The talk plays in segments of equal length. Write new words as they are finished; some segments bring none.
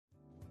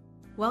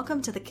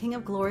Welcome to the King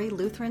of Glory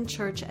Lutheran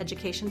Church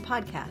Education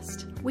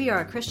Podcast. We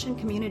are a Christian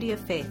community of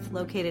faith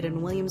located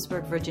in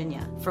Williamsburg,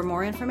 Virginia. For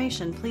more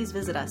information, please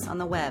visit us on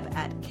the web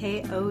at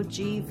kogva.org.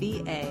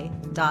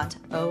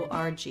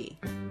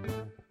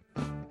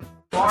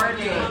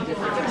 Morning. Good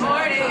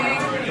morning.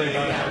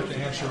 I have to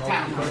answer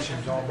all the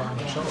questions all by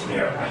myself.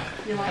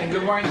 And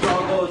good morning to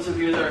all those of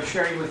you that are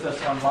sharing with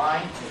us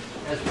online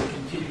as we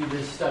continue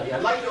this study.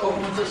 I'd like to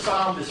open with a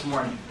psalm this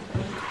morning.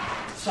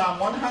 Psalm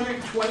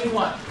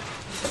 121.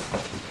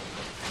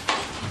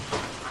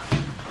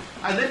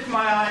 I lift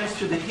my eyes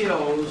to the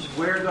hills.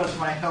 Where does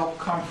my help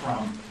come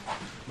from?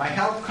 My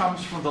help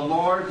comes from the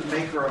Lord, the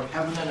maker of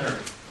heaven and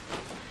earth.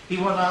 He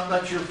will not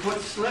let your foot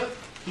slip.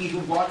 He who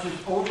watches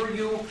over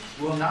you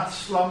will not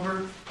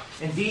slumber.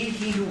 Indeed,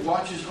 he who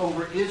watches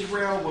over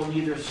Israel will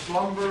neither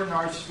slumber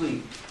nor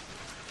sleep.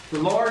 The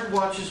Lord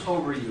watches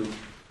over you.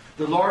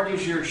 The Lord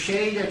is your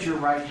shade at your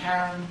right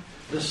hand.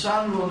 The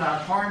sun will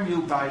not harm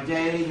you by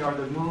day, nor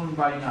the moon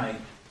by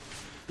night.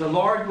 The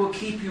Lord will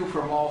keep you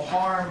from all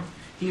harm.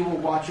 He will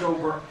watch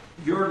over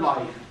your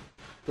life.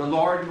 The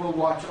Lord will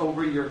watch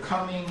over your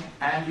coming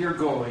and your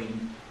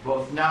going,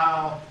 both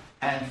now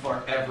and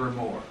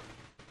forevermore.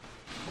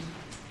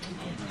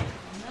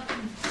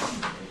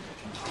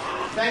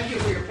 Thank you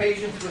for your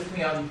patience with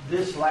me on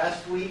this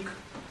last week.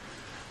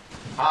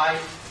 I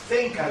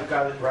think I've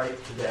got it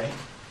right today.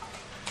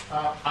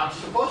 I'm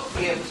supposed to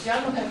be able to see, I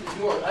don't have to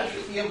do it. I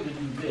should be able to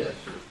do this.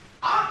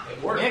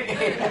 It works.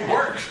 It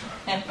works.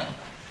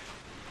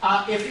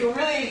 If you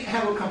really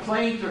have a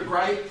complaint or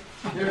gripe,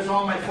 there's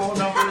all my phone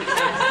numbers and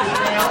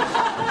emails.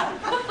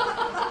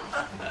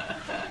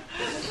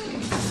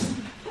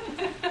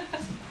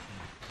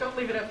 Don't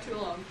leave it up too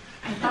long.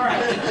 All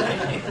right.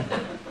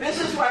 This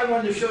is what I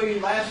wanted to show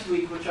you last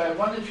week, which I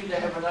wanted you to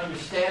have an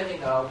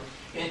understanding of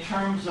in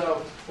terms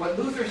of what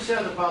Luther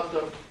said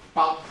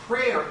about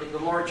prayer in the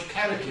large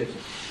catechism.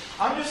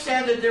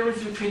 Understand the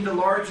difference between the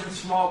large and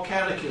small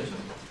catechism.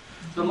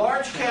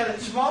 The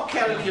small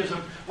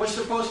catechism was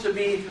supposed to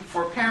be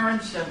for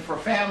parents and for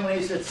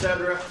families,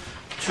 etc.,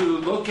 to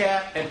look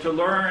at and to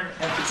learn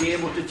and to be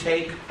able to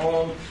take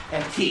home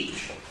and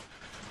teach.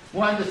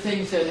 One of the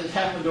things that has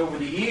happened over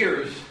the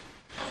years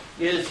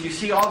is, you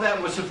see, all that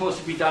was supposed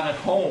to be done at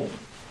home.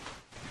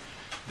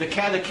 The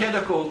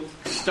catechetical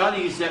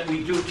studies that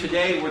we do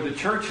today, where the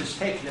church has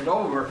taken it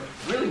over,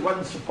 really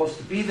wasn't supposed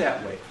to be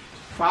that way.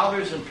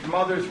 Fathers and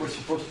mothers were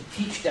supposed to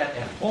teach that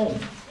at home.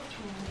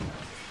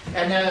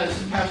 And as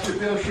Pastor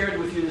Bill shared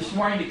with you this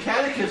morning, the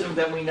catechism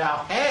that we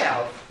now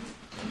have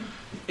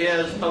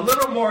is a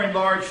little more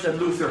enlarged than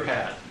Luther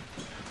had.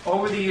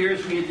 Over the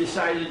years, we had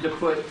decided to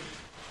put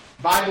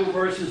Bible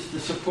verses to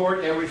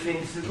support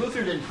everything. So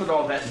Luther didn't put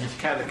all that in his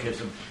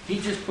catechism. He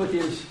just put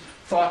his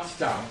thoughts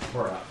down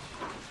for us.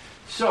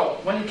 So,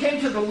 when it came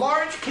to the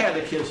large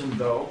catechism,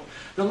 though,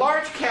 the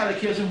large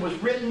catechism was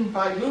written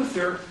by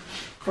Luther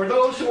for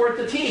those who were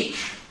to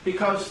teach,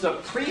 because the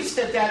priests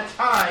at that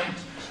time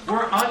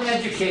were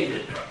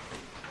uneducated.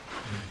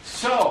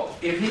 So,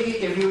 if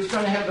he was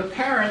going to have the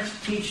parents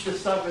teach the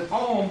stuff at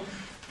home,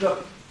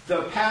 the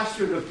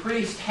pastor, the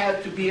priest,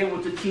 had to be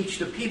able to teach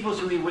the people,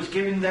 so he was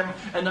giving them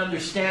an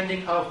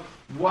understanding of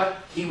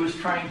what he was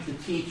trying to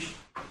teach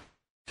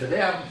to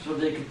them so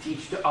they could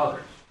teach to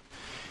others.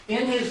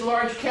 In his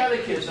large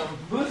catechism,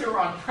 Luther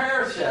on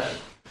prayer says,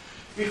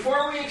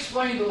 before we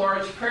explain the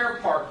large prayer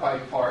part by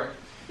part,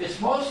 it's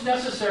most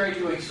necessary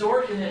to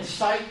exhort and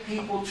incite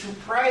people to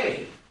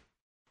pray,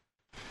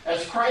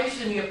 as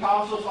Christ and the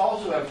apostles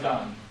also have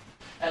done.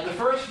 And the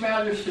first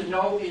matter is to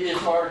know it is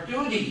our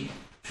duty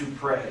to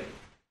pray,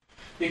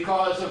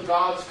 because of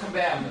God's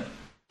commandment.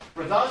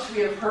 For thus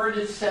we have heard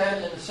it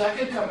said in the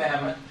second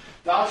commandment,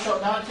 thou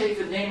shalt not take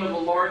the name of the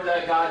Lord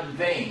thy God in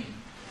vain.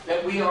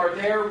 That we are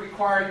there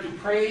required to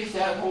praise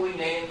that holy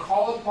name,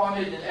 call upon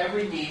it in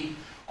every need,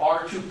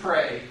 or to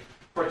pray.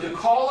 For to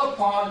call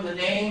upon the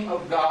name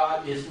of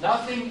God is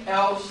nothing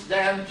else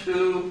than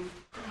to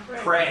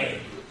pray.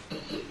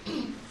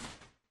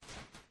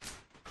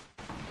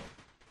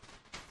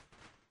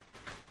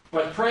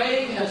 But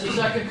praying, as the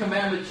second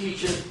commandment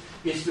teaches,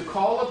 is to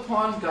call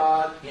upon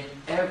God in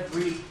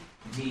every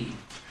need.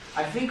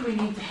 I think we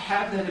need to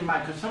have that in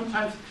mind, because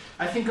sometimes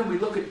I think when we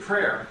look at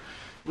prayer,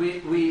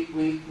 we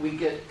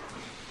get,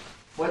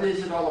 what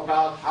is it all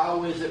about?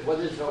 How is it?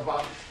 What is it all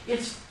about?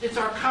 It's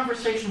our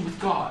conversation with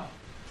God.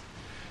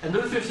 And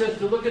Luther says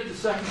to look at the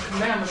second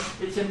commandment,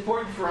 it's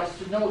important for us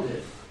to know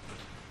this.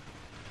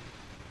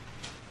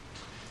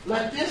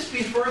 Let this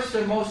be first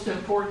and most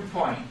important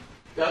point,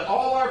 that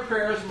all our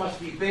prayers must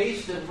be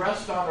based and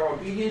rest on our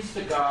obedience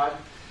to God,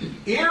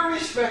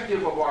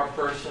 irrespective of our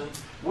person,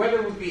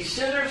 whether we be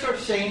sinners or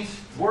saints,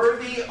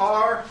 worthy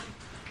or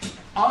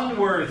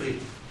unworthy.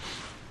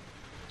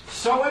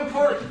 So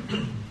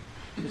important.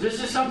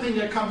 This is something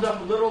that comes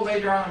up a little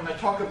later on. I'm going to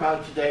talk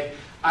about it today.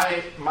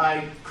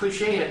 My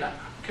cliche, and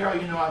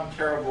Carol, you know I'm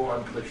terrible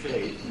on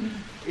cliches.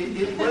 What is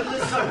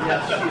this?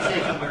 Yes,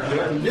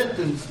 cliche. Knit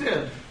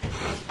instead.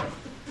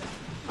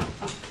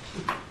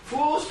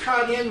 Fools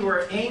trot in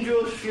where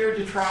angels fear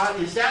to trot.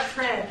 Is that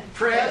tread?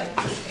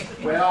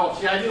 Well,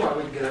 see, I knew I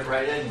wouldn't get it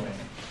right anyway.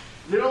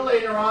 A little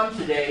later on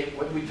today,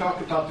 when we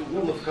talk about the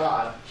will of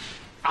God,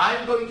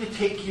 I'm going to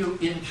take you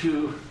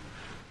into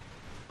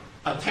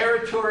a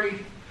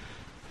territory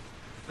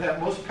that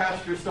most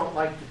pastors don't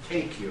like to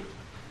take you.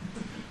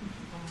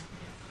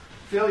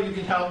 Phil, you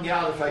can help me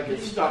out if I get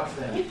stuck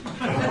then.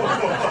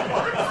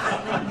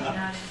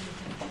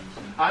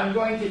 I'm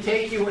going to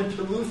take you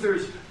into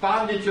Luther's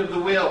bondage of the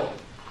will,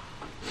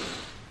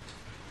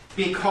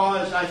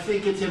 because I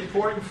think it's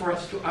important for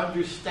us to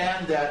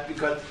understand that,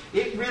 because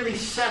it really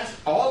sets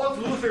all of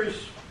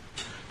Luther's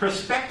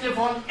perspective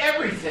on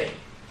everything.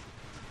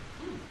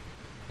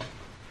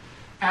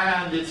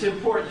 And it's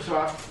important,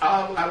 so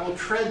I will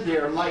tread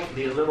there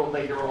lightly a little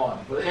later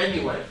on. But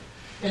anyway,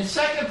 in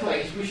second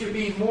place, we should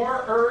be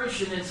more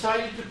urged and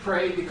incited to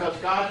pray, because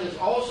God has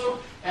also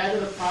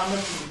added a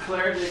promise and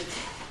declared it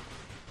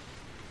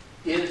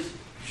is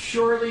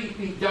surely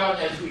be done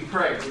as we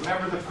pray.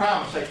 Remember the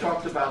promise, I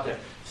talked about that.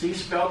 See,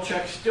 spell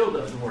check still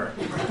doesn't work.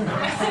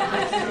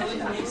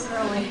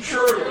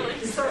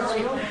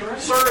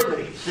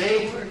 Surely.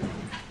 See?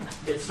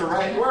 It's the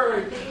right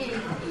word.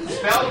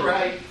 Spelled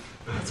right.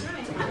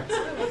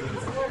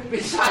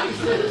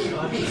 Besides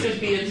this, we should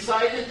be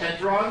incited and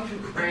drawn to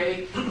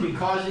pray,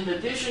 because in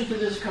addition to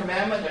this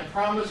commandment and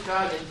promise,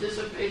 God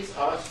anticipates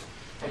us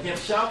and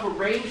himself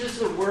arranges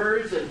the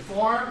words and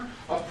form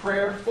of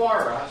prayer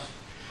for us,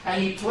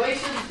 and he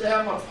places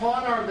them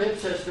upon our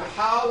lips as to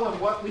how and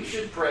what we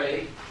should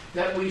pray,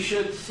 that we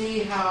should see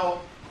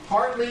how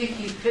heartily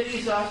he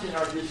pities us in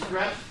our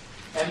distress,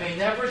 and may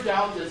never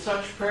doubt that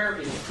such prayer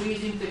is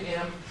pleasing to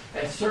him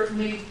and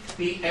certainly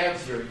be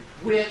answered,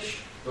 which,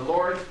 the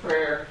Lord's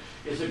Prayer,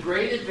 is a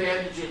great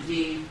advantage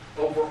indeed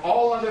over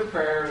all other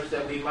prayers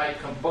that we might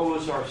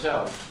compose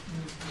ourselves.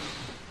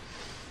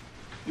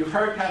 You've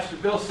heard Pastor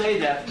Bill say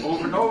that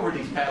over and over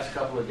these past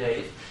couple of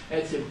days, and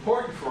it's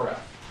important for us.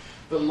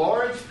 The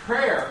Lord's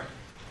Prayer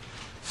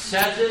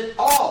says it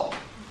all.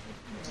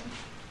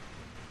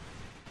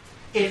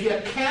 If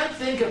you can't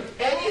think of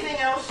anything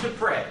else to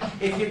pray,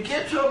 if you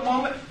get to a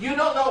moment, you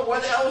don't know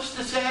what else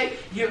to say,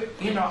 you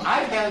know,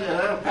 I've had,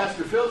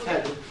 Pastor Phil's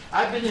had it,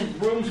 I've been in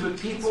rooms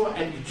with people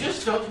and you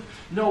just don't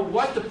know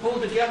what to pull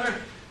together.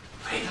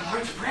 Pray the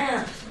Lord's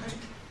Prayer.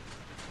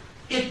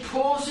 It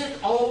pulls it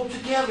all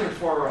together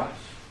for us.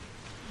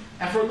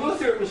 And for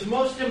Luther, it was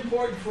most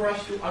important for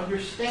us to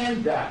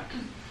understand that.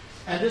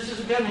 And this is,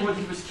 again, what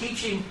he was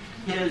teaching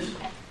his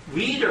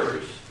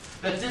readers,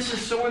 that this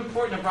is so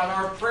important about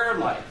our prayer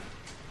life.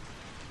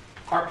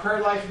 Our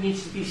prayer life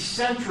needs to be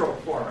central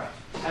for us.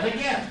 And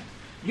again,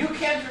 you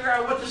can't figure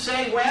out what to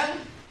say when?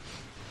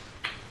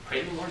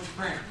 Pray the Lord's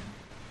Prayer.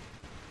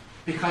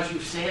 Because you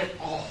say it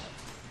all.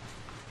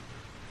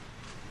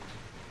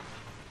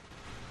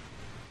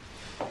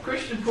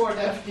 Christian poet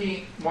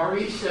F.D.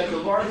 Maurice said, the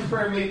Lord's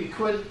Prayer may be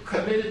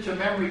committed to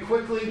memory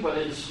quickly, but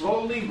it is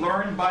slowly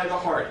learned by the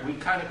heart. We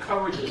kind of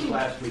covered this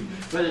last week.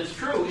 But it's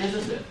true,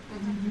 isn't it?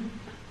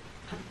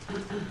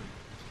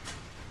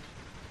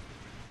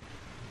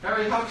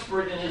 Barry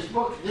Huxford, in his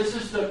book, this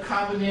is the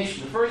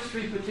combination. The first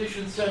three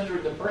petitions center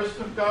in the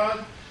person of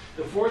God.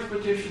 The fourth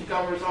petition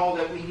covers all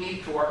that we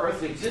need to our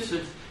earthly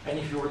existence. And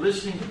if you were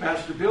listening to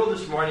Pastor Bill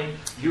this morning,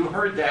 you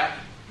heard that.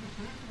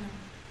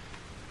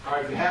 Or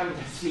if you haven't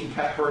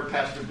heard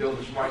Pastor Bill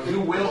this morning,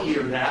 you will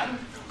hear that.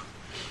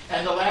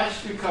 And the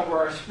last two cover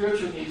our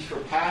spiritual needs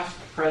for past,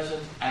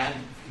 present, and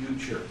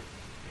future.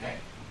 Okay.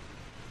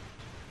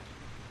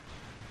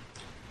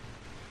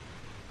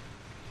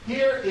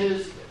 Here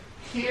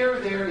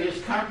there is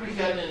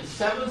comprehended in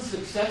 7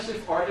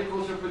 successive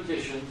articles of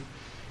petition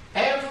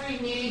every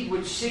need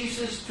which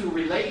ceases to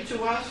relate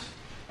to us,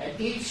 and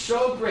each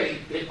so great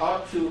it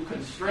ought to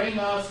constrain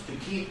us to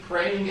keep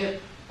praying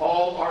it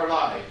all our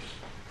lives.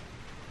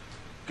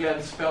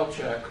 Again, spell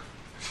check.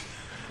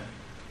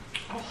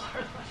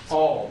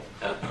 All.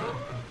 At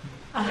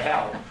all. At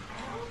all.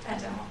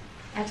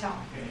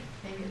 Okay.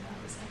 Maybe that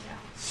was at all.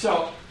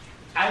 So,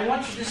 I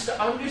want you just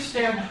to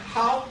understand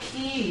how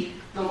key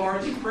the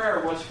Lord's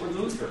Prayer was for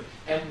Luther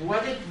and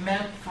what it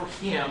meant for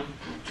him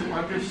to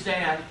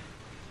understand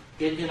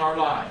it in our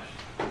lives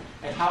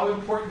and how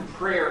important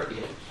prayer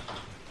is.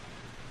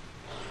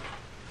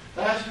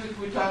 Last week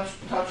we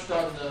touched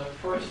on the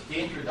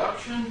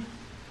introduction.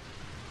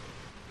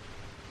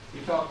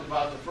 We talked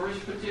about the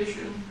first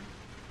petition.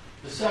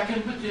 The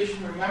second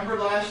petition, remember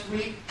last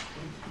week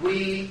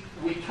we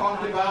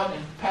talked about,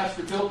 and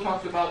Pastor Bill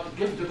talked about the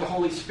gift of the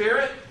Holy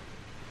Spirit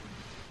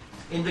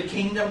in the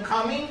kingdom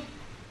coming.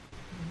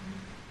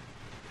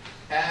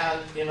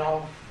 And, you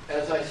know,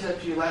 as I said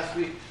to you last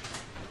week,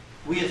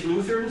 we as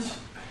Lutherans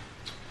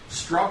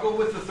struggle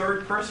with the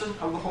third person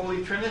of the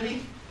Holy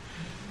Trinity.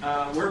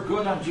 We're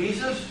good on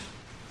Jesus.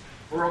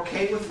 We're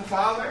okay with the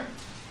Father.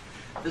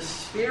 The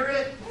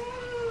Spirit.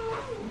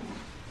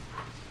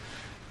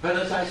 But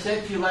as I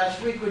said to you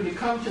last week, when you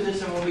come to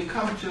this and when we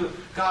come to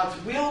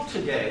God's will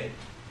today,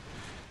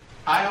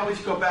 I always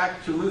go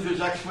back to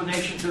Luther's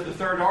explanation to the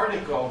third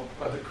article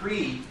of the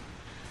Creed.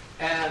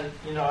 And,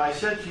 I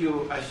said to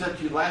you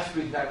last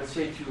week, and I would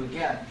say to you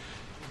again,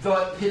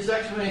 his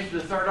explanation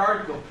of the third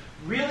article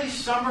really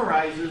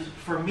summarizes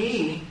for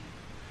me,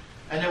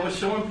 and it was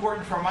so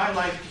important for my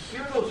life to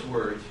hear those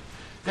words,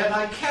 that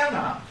I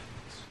cannot,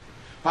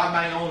 by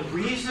my own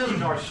reason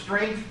nor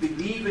strength,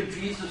 believe in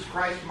Jesus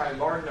Christ my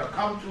Lord, nor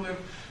come to him,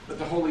 but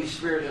the Holy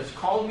Spirit has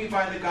called me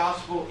by the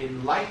gospel,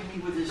 enlightened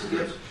me with his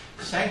gifts,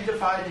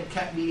 sanctified and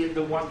kept me in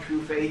the one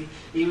true faith,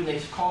 even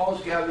as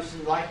calls, gathers,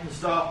 and enlightens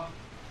the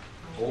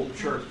whole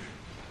church.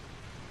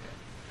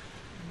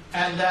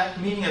 And that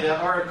meaning of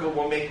that article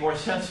will make more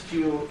sense to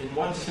you in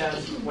one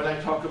sense when I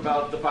talk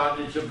about the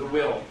bondage of the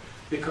will,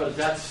 because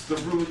that's the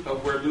root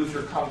of where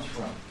Luther comes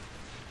from.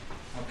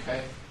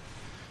 Okay?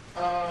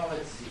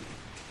 Let's see.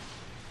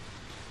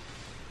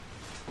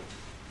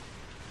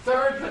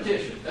 Third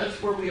petition. That's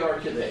where we are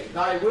today.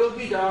 Thy will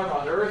be done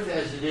on earth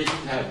as it is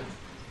in heaven.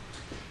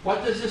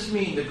 What does this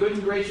mean? The good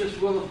and gracious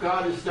will of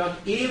God is done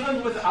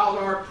even without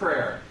our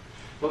prayer.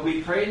 But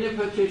we pray in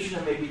the petition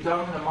and may be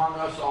done among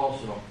us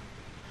also.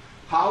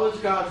 How is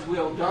God's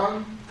will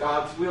done?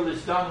 God's will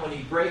is done when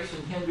he breaks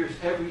and hinders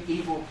every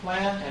evil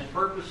plan and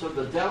purpose of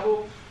the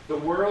devil, the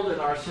world, and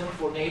our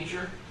sinful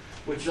nature,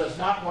 which does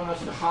not want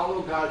us to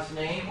hallow God's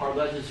name or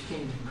let his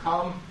kingdom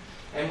come,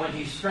 and when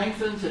he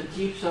strengthens and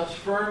keeps us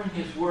firm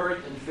in his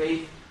word and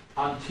faith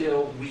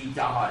until we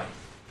die.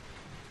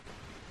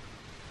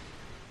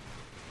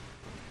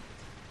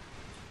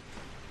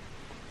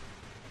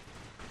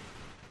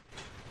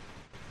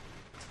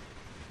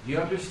 Do you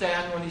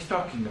understand what he's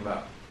talking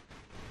about?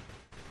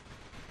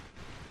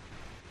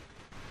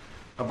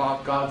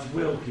 About God's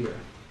will here.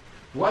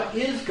 What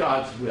is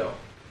God's will?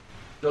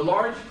 The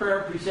Lord's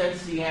Prayer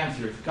presents the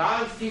answers.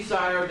 God's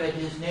desire that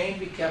his name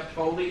be kept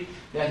holy,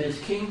 that his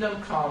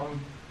kingdom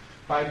come.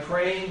 By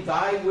praying,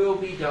 thy will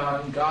be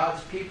done,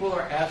 God's people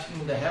are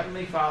asking the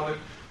Heavenly Father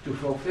to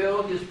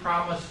fulfill his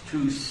promise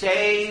to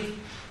save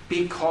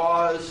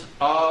because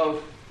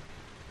of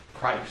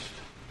Christ.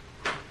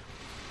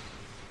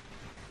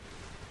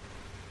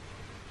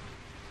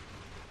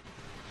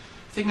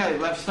 I think I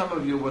left some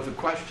of you with a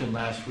question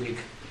last week.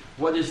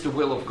 What is the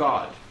will of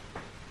God?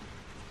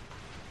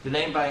 Did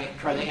anybody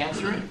try to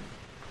answer it?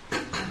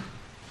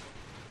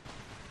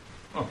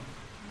 Oh.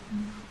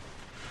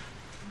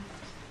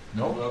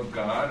 No? Love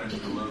God and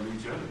to love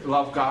each other.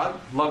 Love God.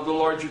 Love the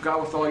Lord your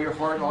God with all your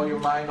heart, all your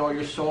mind, all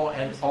your soul,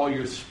 and all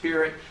your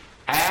spirit.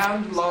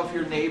 And love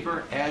your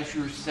neighbor as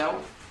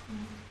yourself.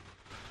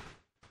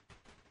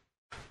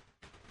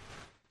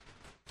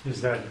 Is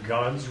that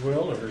God's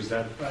will, or is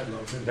that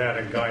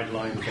a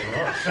guideline for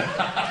us?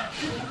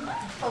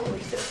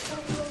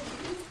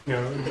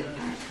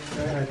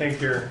 I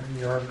think your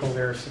article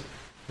there, as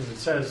it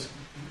says,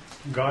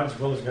 God's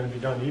will is going to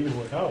be done even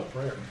without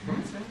prayer.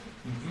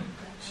 Mm-hmm.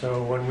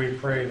 So when we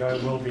pray, thy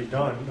will be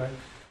done,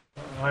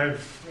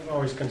 I've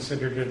always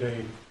considered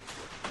it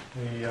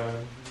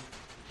a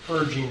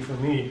urging for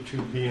me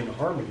to be in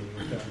harmony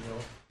with that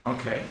will.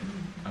 Okay.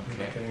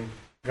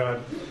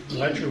 God,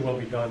 let your will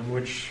be done,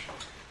 which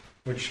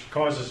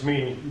causes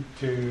me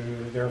to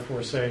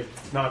therefore say,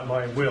 not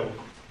my will,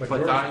 but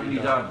yours thine be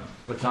done.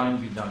 But thine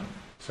be done.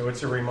 So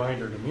it's a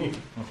reminder to me.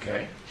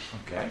 Okay.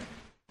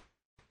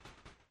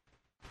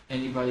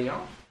 Anybody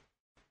else?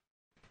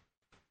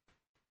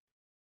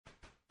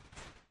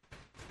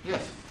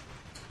 Yes.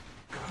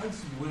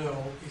 God's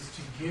will is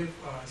to give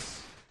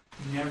us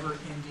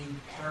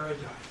never-ending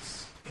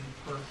paradise in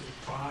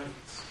perfect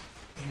bodies.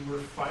 And we're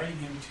fighting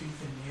him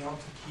tooth and nail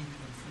to keep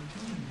him from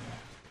doing that.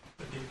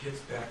 But it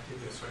gets back to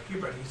this right here.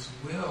 But his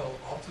will,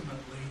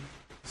 ultimately,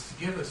 is to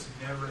give us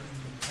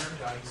never-ending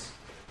paradise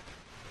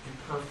in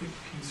perfect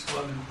peace,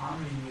 love, and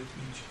harmony with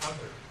each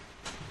other.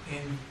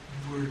 And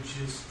we're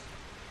just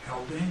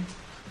hell-bent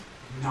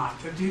not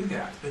to do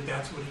that. But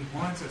that's what he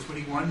wants. That's what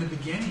he wanted in the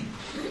beginning.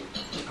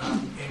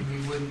 And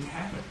we wouldn't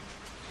have it.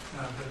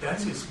 But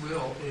that's his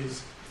will,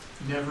 is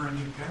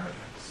never-ending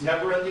paradise.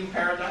 Never-ending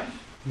paradise?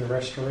 The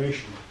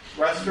restoration.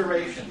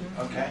 Restoration.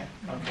 Okay.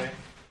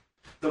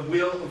 The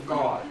will of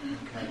God.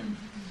 Okay.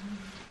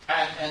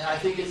 And I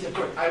think it's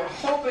important. I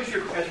hope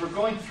as we're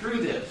going through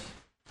this,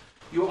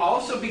 you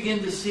also begin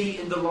to see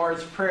in the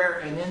Lord's Prayer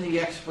and in the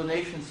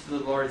explanations to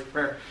the Lord's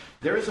Prayer,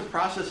 there is a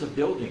process of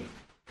building.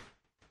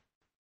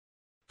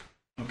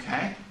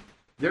 Okay?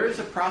 There is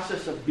a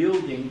process of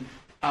building,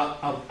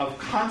 of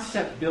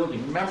concept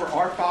building. Remember,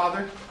 our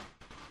Father,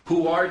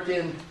 who art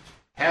in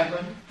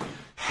heaven,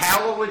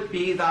 hallowed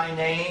be thy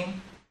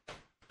name.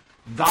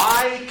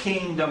 Thy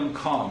kingdom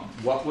come.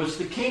 What was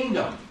the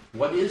kingdom?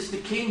 What is the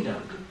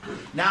kingdom?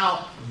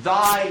 Now,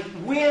 thy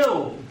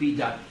will be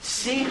done.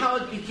 See how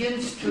it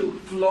begins to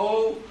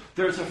flow?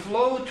 There's a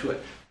flow to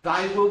it.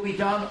 Thy will be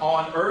done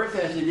on earth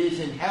as it is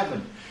in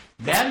heaven.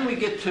 Then we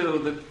get to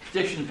the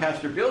petition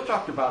Pastor Bill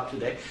talked about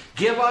today.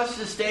 Give us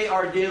this day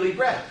our daily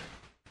bread.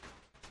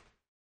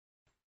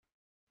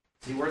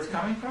 See where it's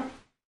coming from?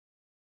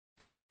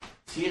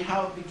 See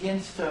how it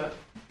begins to,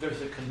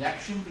 there's a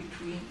connection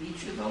between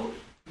each of those?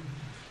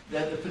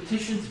 That the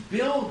petitions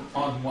build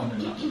on one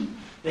another.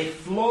 They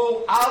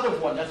flow out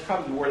of one. That's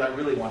probably the word I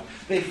really want.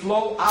 They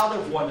flow out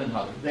of one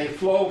another. They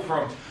flow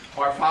from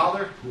our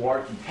Father, who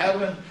art in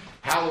heaven,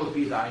 hallowed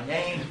be thy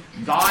name.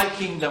 Thy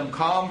kingdom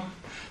come.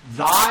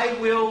 Thy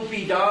will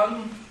be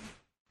done.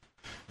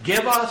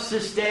 Give us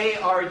this day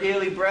our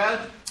daily bread.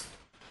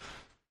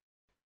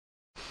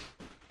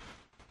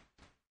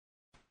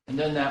 And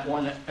then that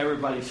one that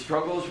everybody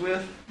struggles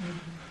with.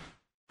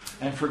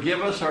 And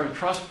forgive us our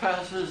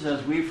trespasses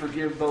as we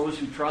forgive those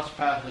who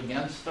trespass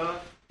against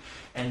us.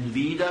 And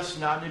lead us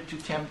not into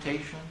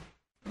temptation,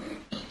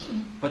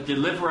 but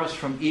deliver us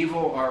from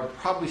evil. Are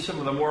probably some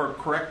of the more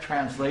correct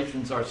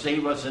translations are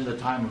save us in the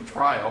time of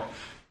trial.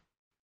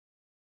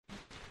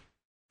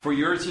 For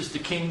yours is the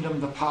kingdom,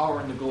 the power,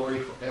 and the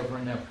glory forever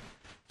and ever.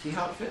 See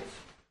how it fits?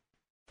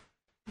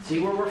 See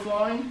where we're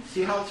flowing?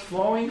 See how it's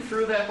flowing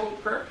through that whole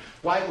prayer?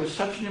 Why it was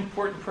such an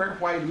important prayer?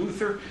 Why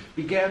Luther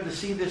began to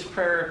see this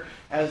prayer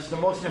as the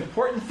most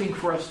important thing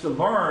for us to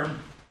learn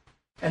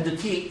and to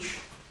teach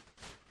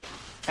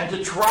and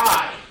to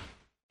try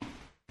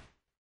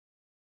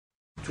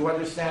to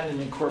understand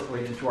and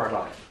incorporate into our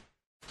life.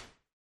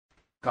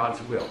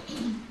 God's will.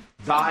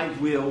 Thy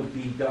will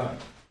be done.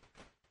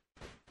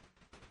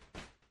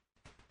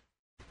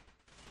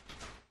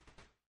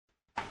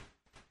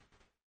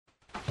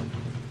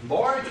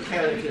 Large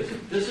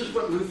Catechism. This is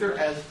what Luther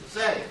has to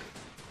say.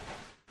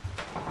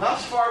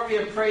 Thus far we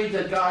have prayed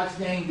that God's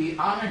name be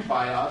honored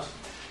by us,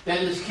 that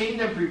his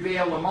kingdom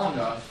prevail among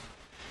us,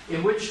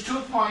 in which 2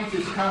 points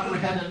is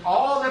comprehended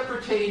all that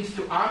pertains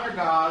to honor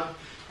God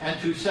and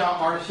to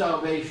our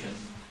salvation,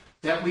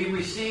 that we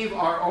receive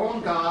our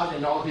own God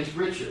and all his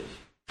riches.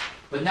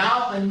 But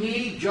now a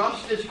need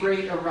just as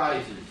great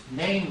arises,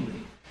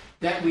 namely,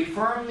 that we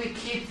firmly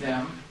keep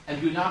them and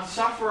do not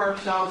suffer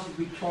ourselves to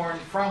be torn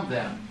from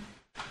them.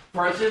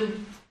 For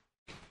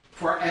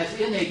as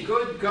in a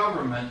good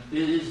government,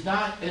 it is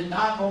not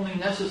only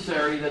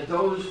necessary that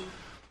those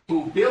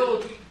who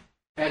build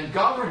and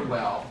govern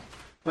well,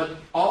 but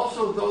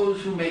also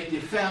those who make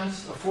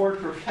defense, afford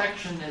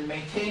protection, and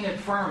maintain it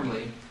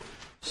firmly.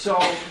 So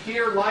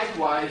here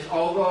likewise,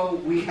 although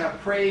we have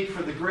prayed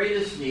for the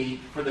greatest need,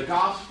 for the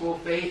gospel,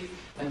 faith,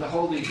 and the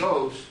Holy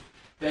Ghost,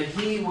 that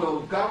he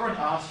will govern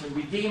us and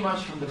redeem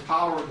us from the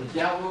power of the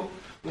devil,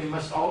 we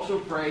must also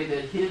pray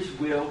that his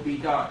will be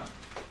done.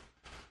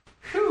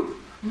 Whew.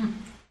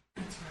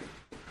 That's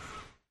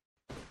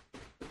right.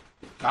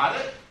 Got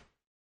it?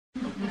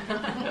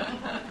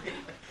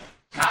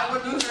 Got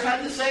what Luther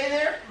had to say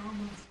there?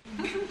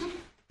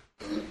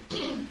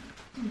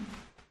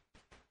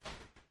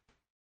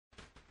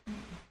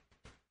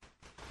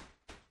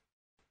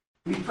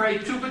 We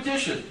prayed 2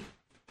 petitions.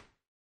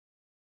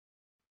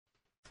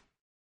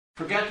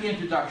 Forget the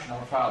introduction,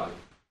 our Father,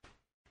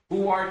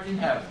 who art in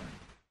heaven,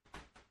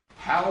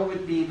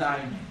 hallowed be thy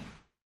name.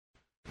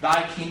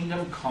 Thy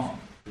kingdom come.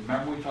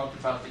 Remember we talked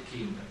about the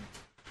kingdom.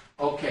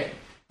 Okay,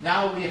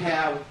 now we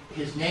have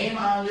his name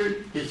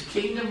honored, his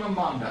kingdom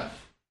among us.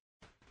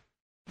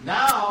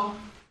 Now,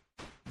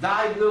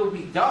 thy will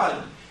be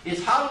done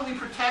is how do we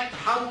protect,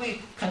 how do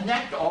we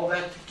connect all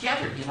that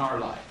together in our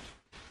lives?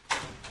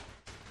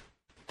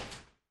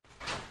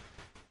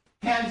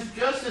 Hence,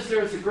 just as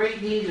there is a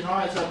great need in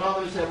us and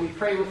others that we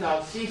pray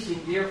without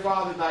ceasing, dear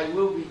Father, thy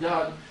will be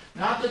done,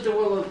 not that the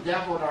will of the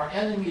devil and our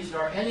enemies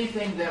nor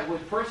anything that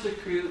would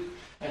persecute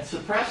and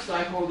suppress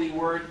thy holy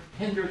word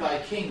hinder thy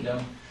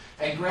kingdom,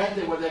 and grant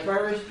that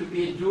whatever is to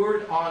be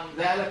endured on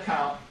that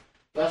account,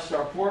 lest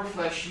our poor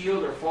flesh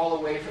yield or fall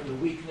away from the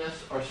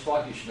weakness or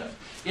sluggishness.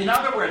 In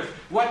other words,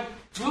 what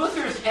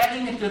Luther is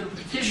adding into the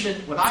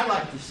petition, what I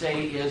like to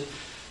say is,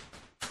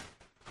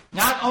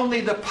 not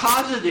only the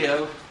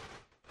positive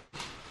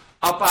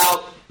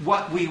about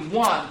what we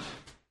want,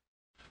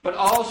 but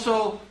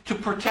also to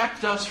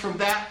protect us from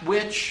that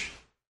which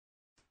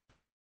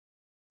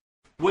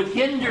would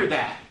hinder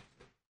that.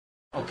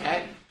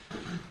 Okay?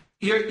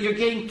 You're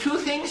getting 2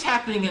 things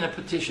happening in a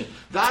petition.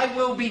 Thy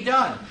will be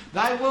done.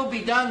 Thy will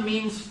be done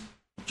means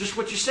just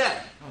what you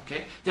said.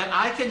 Okay? That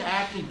I can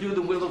act and do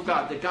the will of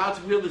God. That God's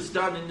will is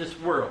done in this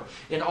world,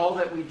 in all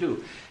that we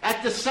do.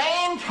 At the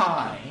same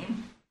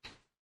time,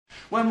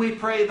 when we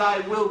pray thy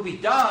will be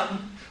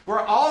done, we're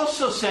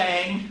also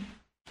saying,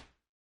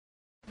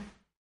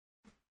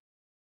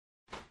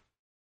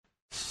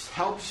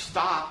 help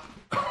stop.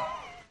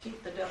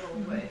 Keep the devil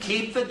away.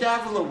 Keep the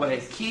devil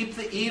away. Keep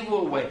the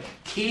evil away.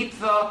 Keep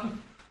the,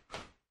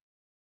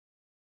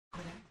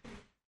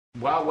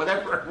 well,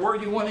 whatever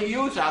word you want to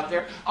use out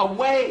there,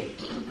 away.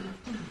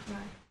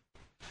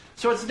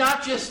 So it's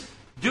not just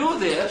do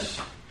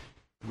this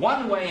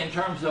one way in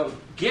terms of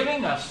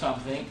giving us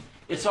something,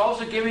 it's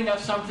also giving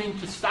us something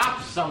to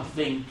stop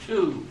something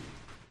too.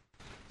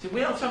 See,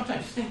 we don't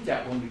sometimes think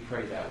that when we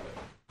pray that way.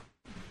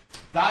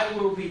 Thy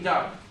will be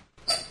done.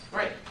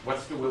 Right.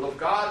 What's the will of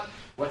God?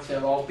 What's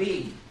that all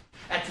be?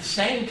 At the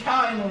same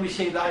time, when we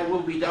say thy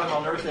will be done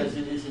on earth as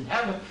it is in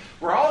heaven,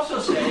 we're also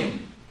saying,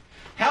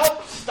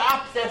 help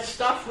stop that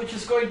stuff which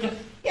is going to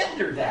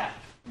hinder that.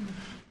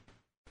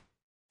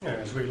 Yeah,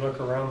 as we look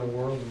around the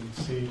world and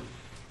see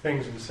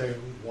things and say,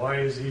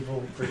 why is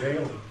evil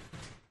prevailing?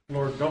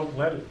 Lord, don't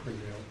let it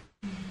prevail.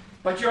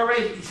 But you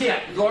already,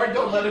 Lord,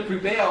 don't let it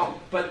prevail.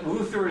 But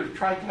Luther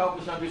tried to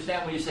help us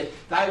understand when you say,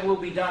 thy will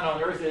be done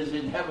on earth as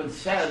in heaven,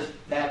 says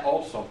that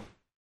also.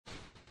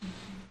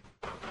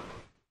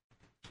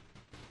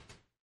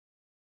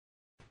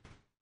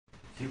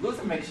 See,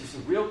 Luther makes this a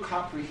real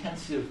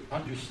comprehensive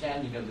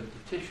understanding of the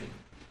petition.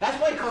 That's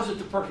why he calls it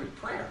the perfect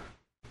prayer.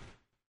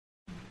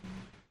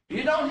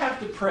 You don't have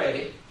to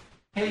pray,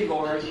 hey,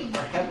 Lord, our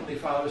Heavenly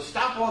Father,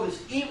 stop all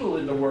this evil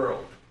in the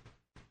world.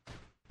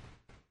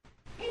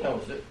 He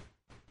knows it.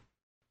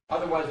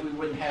 Otherwise, we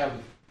wouldn't have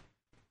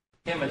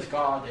him as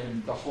God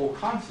and the whole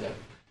concept.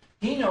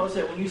 He knows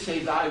that when you say,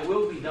 thy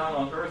will be done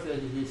on earth as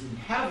it is in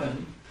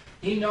heaven,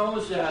 he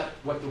knows that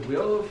what the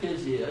will of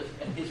his is,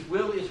 and his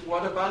will is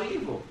what about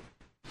evil?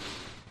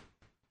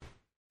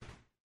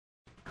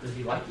 Does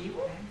he like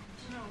evil?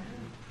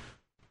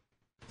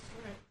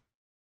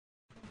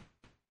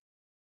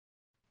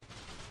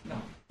 No.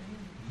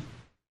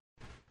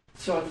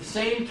 So at the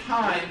same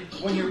time,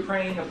 when you're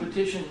praying a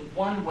petition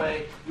one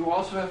way, you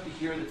also have to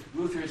hear that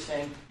Luther is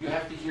saying you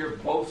have to hear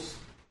both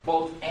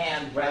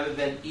and rather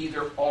than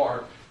either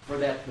or for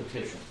that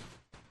petition.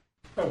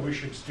 But we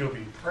should still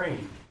be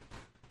praying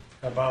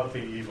about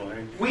the evil.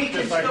 We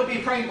can still be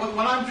praying.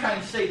 What I'm trying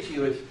to say to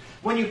you is,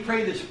 when you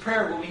pray this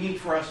prayer, what we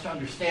need for us to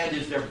understand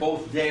is they're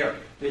both there.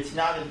 It's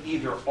not an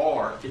either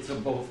or, it's a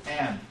both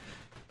and.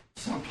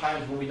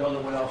 Sometimes when we don't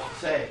know what else to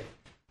say,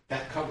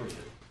 that covers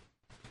it.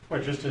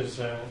 Well, just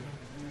as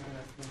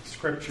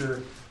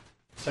Scripture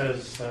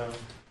says,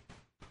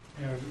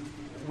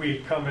 we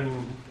come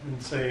and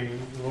say,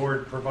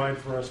 Lord, provide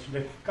for us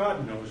today.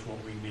 God knows what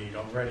we need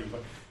already,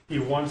 but he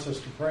wants us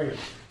to pray it.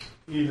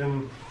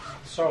 Even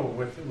so,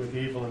 with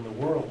evil in the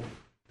world,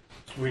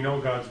 we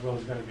know God's will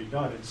is going to be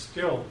done. It's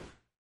still,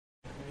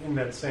 in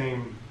that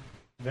same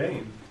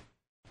vein,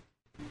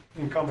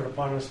 incumbent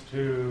upon us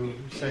to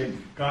say,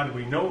 God,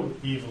 we know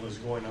evil is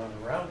going on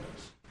around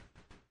us.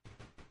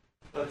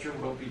 Let your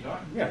will be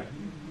done. Yeah.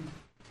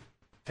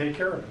 Take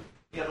care of it.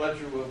 Yeah, let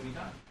your will be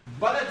done.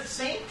 But at the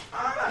same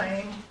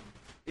time,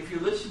 if you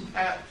listen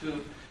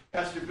to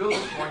Pastor Bill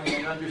this morning,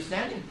 and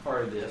understanding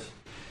part of this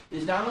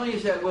is not only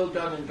is that will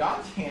done in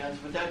God's hands,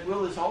 but that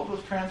will is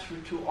almost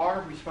transferred to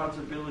our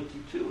responsibility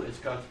too as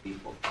God's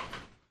people.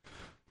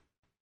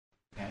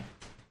 Okay?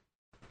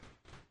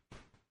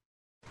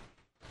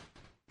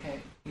 Okay.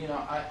 You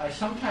know, I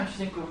sometimes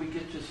think when we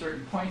get to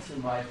certain points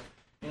in life,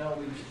 you know,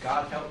 we say,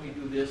 God help me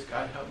do this,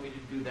 God help me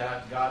to do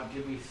that, God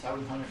give me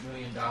 $700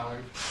 million,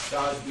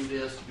 God do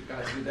this,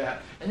 God do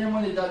that. And then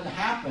when it doesn't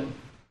happen,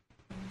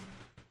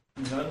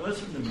 you don't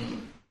listen to me.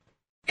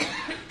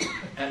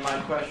 And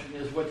my question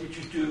is, what did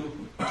you do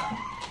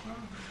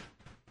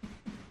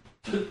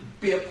to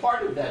be a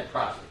part of that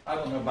process? I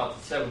don't know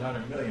about the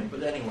 $700 million,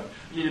 but anyway,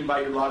 you didn't buy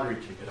your lottery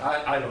ticket.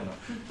 I don't know.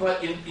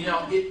 But,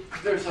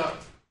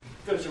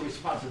 there's a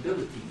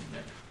responsibility in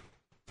there.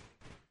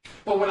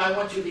 But what I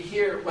want you to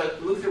hear,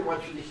 what Luther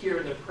wants you to hear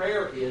in the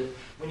prayer is,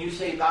 when you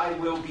say, thy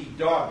will be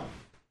done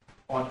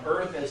on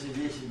earth as it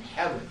is in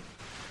heaven,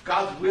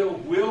 God's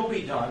will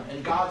be done,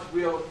 and God's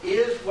will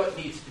is what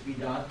needs to be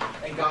done,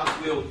 and God's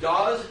will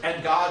does,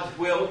 and God's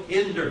will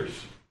hinders,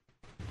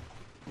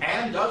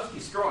 and does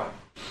destroy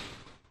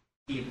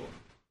evil.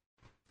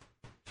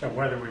 So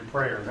whether we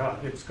pray or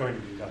not, it's going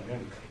to be done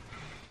anyway.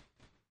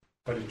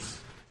 But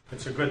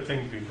it's a good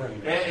thing to be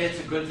praying. It's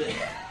a good thing.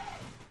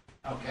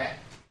 Okay.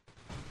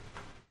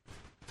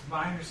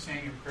 My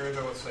understanding of prayer,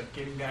 though, is like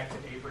getting back to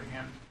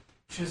Abraham,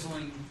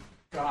 chiseling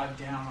God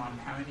down on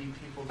how many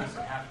people does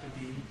it have to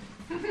be.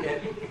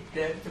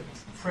 That the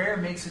prayer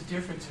makes a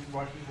difference in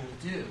what he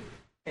will do.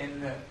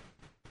 And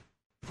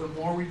the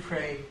more we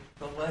pray,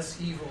 the less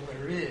evil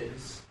there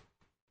is.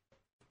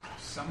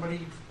 Somebody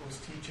was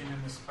teaching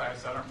in this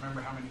class, I don't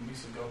remember how many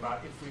weeks ago,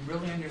 about if we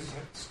really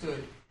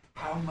understood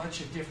how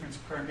much a difference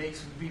prayer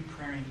makes, we'd be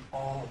praying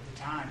all the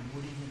time. We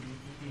wouldn't even be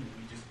eating.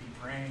 We'd just be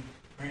praying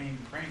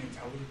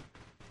until we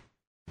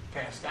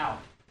passed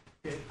out.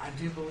 I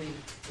do believe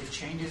it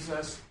changes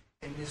us,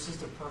 and this is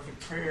the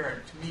perfect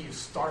prayer. To me, you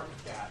start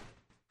with that.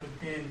 But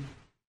then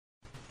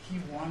he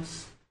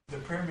wants the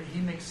prayer, but he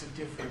makes a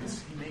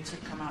difference. He makes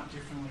it come out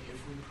differently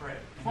if we pray.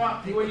 And Well,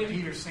 I think what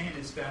Peter's saying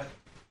is that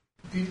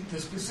the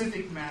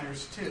specific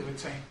matters too.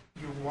 It's saying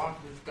you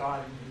walk with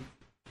God, and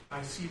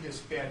I see this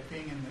bad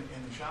thing in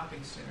the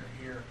shopping center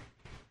here,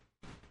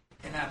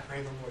 and I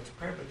pray the Lord's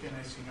Prayer. But then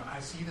I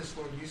see this,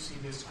 Lord, you see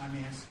this. I'm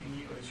asking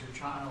you as your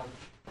child.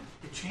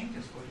 It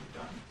changes what you've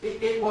done.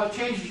 It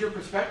changes your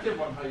perspective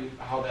on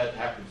how that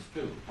happens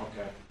too.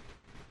 Okay.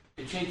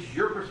 It changes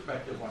your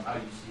perspective on how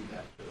you see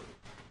that too.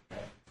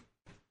 Okay.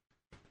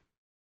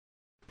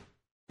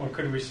 Well,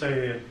 could we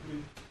say that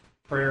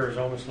prayer is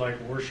almost like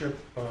worship?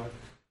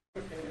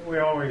 We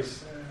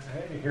always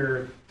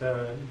hear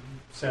it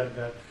said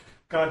that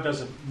God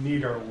doesn't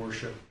need our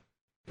worship.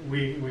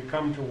 We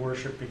come to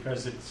worship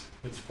because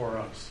it's for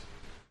us.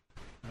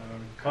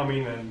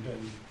 Coming and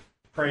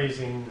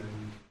praising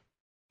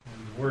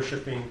and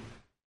worshiping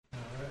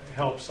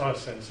helps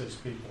us as his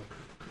people.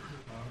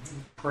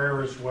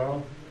 Prayer as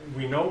well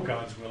we know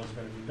God's will is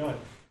going to be done.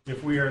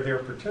 If we are there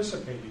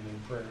participating in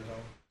prayer,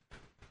 though,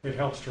 it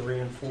helps to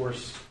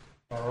reinforce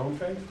our own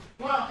faith.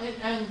 Well,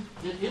 and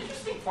the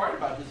interesting part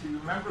about this, you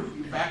remember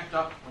you backed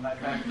up, when I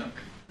backed up,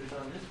 is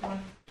on this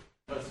one?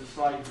 No, it's the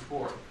slide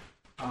before.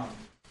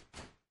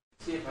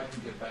 See if I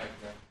can get back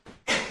there.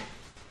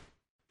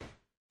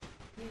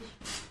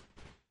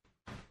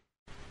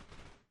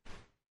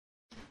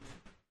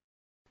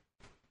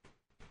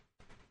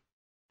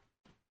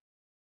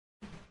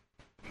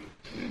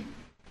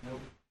 Nope.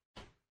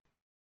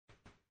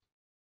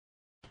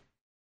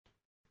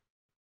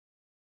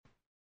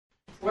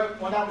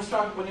 When I was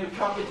talking, when you were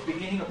talking at the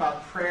beginning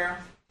about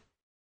prayer,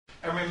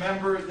 and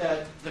remember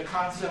that the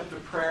concept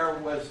of prayer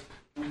was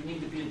we need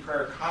to be in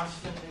prayer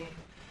constantly.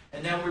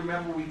 And then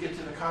remember we get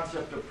to the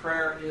concept of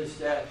prayer is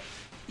that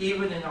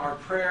even in our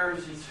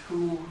prayers, it's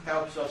who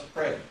helps us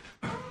pray.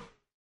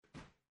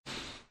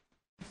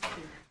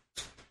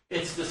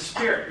 It's the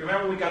Spirit.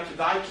 Remember we got to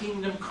thy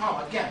kingdom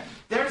come. Again,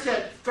 there's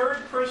that third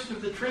person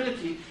of the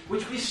Trinity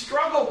which we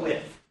struggle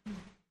with.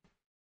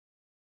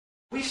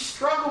 We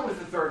struggle with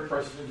the third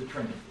person of the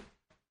Trinity.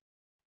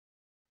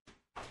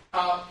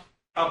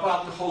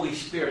 About the Holy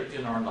Spirit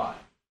in our life.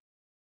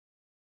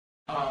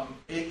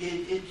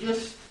 It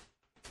just,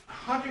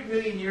 100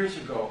 million years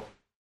ago,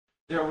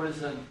 there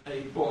was a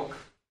book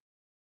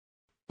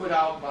put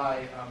out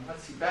by,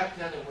 let's see, back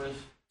then it was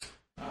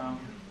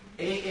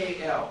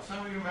AAL.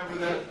 Some of you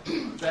remember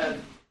that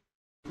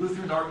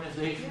Lutheran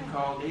organization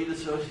called Aid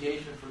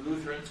Association for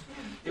Lutherans?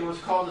 It was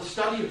called The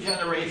Study of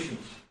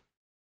Generations.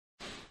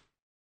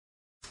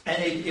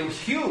 And it was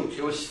huge.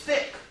 It was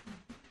thick.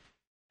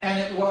 And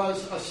it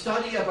was a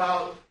study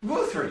about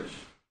Lutherans.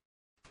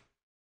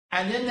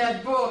 And in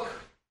that book,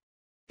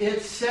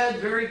 it said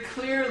very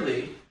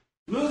clearly,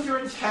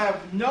 Lutherans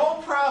have no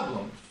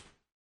problems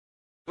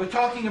with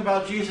talking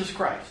about Jesus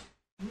Christ.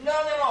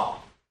 None at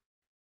all.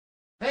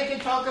 They can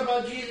talk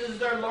about Jesus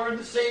as our Lord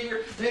and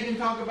Savior. They can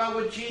talk about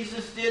what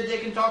Jesus did. They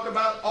can talk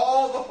about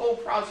all the whole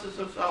process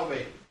of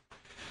salvation.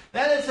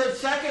 Then it said,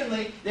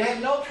 secondly, they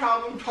have no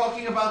problem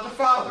talking about the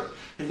Father.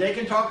 They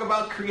can talk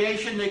about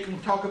creation, they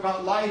can talk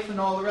about life and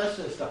all the rest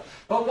of this stuff.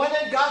 But when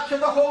it got to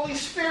the Holy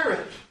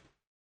Spirit,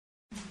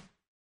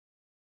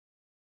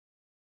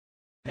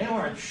 they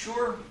weren't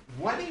sure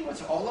what he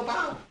was all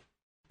about.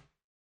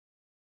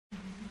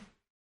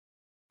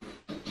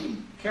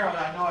 Carol,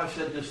 I know I've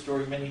said this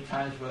story many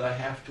times, but I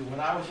have to. When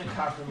I was in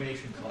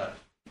confirmation class,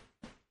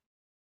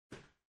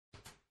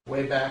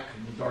 way back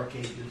in the dark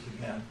ages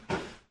again,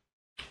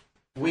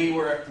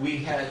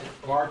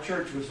 our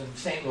church was in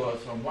St.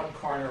 Louis. On one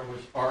corner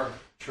was our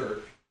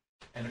church,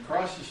 and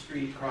across the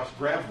street, across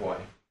Gravois,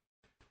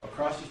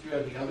 across the street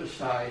on the other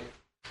side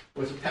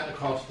was a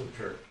Pentecostal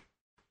church.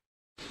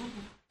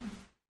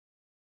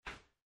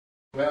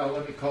 Well,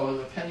 let me call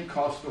it a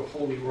Pentecostal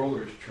Holy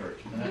Rollers Church.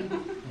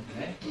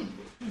 Okay?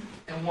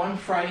 And one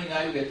Friday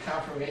night we had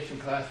confirmation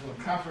class. When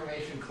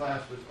confirmation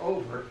class was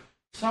over,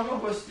 some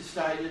of us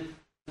decided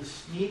to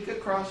sneak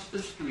across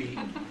the street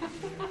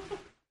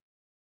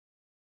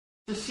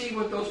to see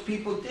what those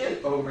people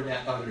did over in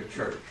that other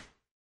church.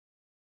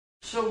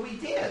 So we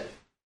did.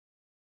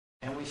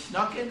 And we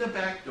snuck in the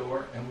back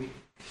door, and we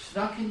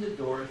snuck in the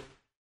doors,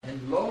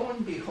 and lo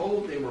and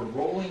behold, they were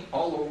rolling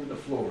all over the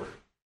floor.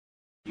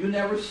 You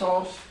never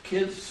saw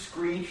kids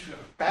screech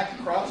back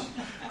across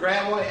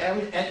Gravois,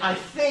 and I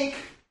think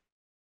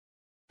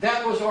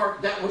that was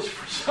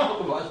for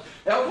some of us,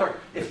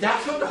 if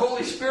that's what the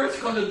Holy Spirit's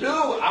going to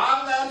do,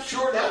 I'm not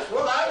sure that's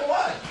what I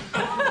want.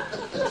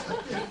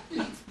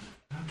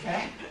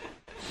 Okay?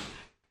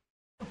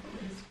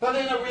 But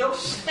in a real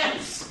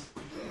sense,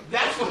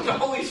 that's what the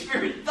Holy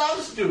Spirit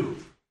does do.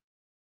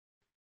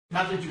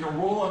 Not that you can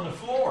roll on the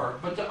floor,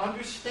 but to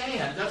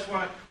understand. That's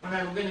why when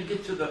I'm going to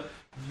get to the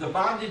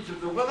bondage of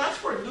the will,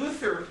 that's where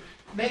Luther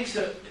makes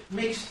a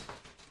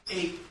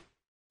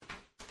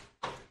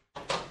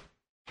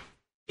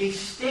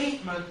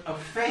statement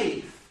of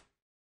faith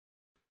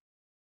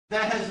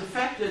that has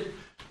affected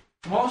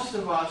most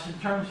of us in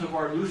terms of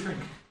our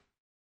Lutheran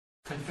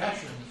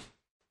confessions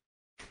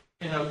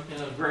in a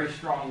very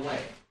strong way.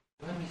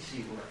 Let me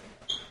see where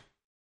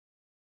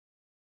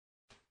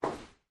I am.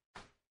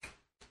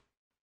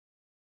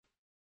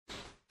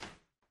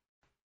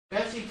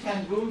 Betsy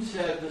Ten Boom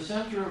said, the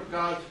center of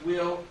God's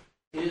will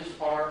is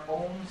our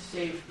own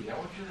safety. I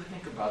want you to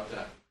think about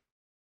that.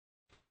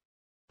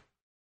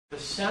 The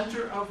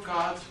center of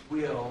God's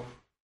will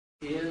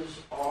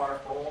is our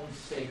own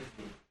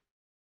safety.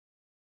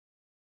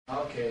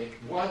 Okay,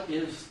 what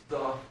is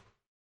the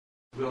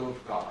will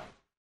of God?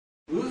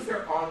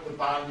 Luther on the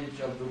bondage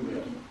of the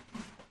will.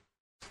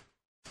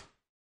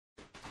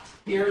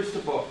 Here's the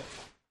book.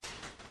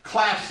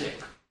 Classic.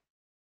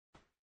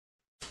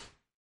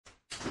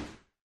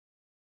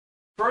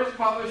 First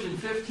published in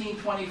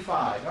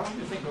 1525. I want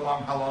you to think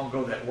how long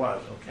ago that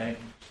was, okay?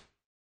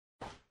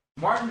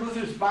 Martin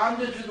Luther's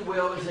Bondage of the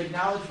Will is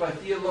acknowledged by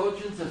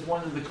theologians as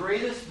one of the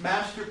greatest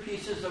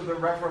masterpieces of the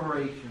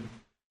Reformation.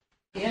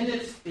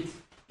 It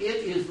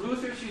is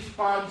Luther's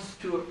response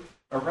to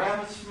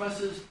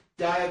Erasmus's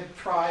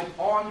diatribe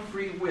on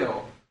free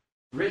will,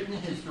 written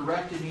in his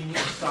direct and unique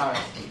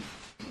style.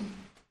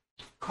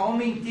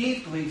 Combing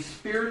deeply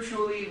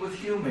spiritually with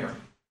humor,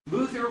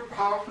 Luther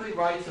powerfully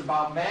writes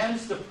about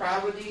man's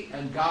depravity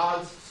and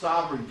God's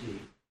sovereignty.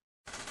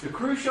 The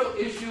crucial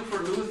issue for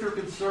Luther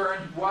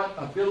concerned what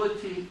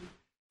ability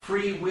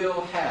free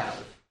will has,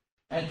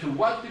 and to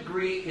what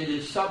degree it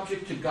is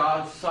subject to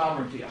God's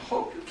sovereignty. I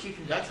hope you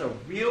keep that's a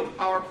real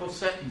powerful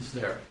sentence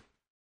there.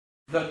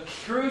 The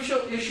crucial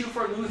issue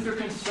for Luther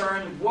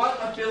concerned what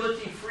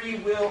ability free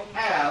will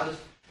has,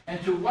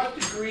 and to what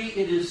degree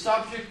it is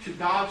subject to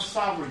God's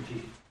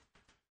sovereignty.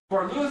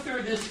 For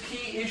Luther, this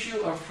key issue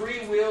of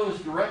free will is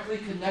directly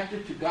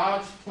connected to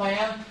God's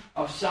plan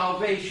of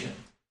salvation.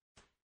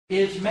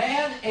 Is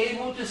man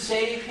able to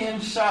save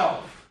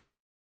himself?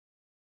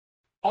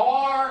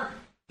 Or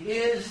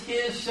is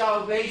his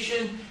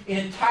salvation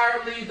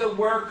entirely the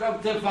work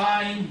of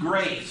divine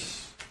grace?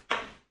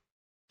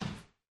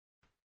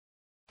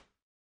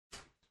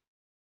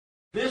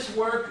 This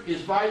work is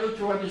vital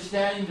to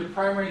understanding the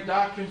primary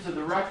doctrines of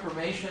the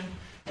Reformation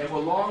and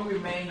will long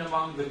remain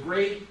among the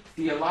great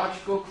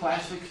theological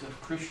classics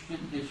of Christian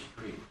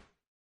history.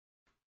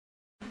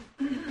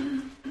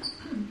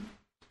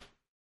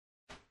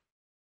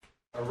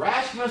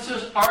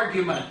 Erasmus's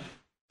argument.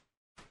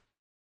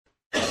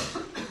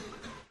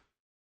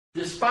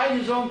 Despite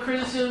his own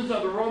criticisms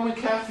of the Roman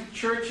Catholic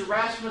Church,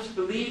 Erasmus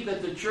believed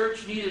that the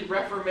Church needed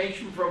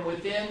reformation from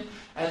within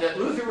and that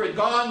Luther had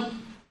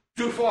gone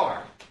too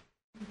far.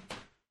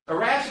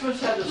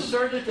 Erasmus had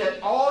asserted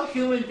that all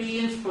human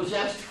beings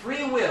possessed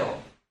free will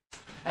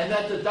and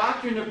that the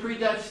doctrine of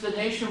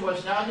predestination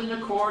was not in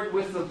accord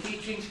with the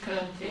teachings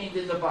contained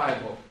in the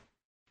Bible.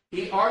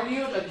 He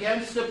argued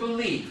against the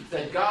belief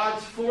that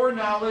God's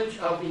foreknowledge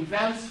of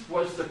events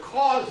was the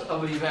cause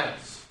of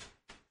events,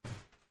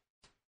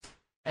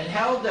 and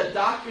held that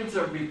doctrines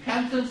of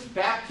repentance,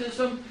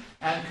 baptism,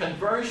 and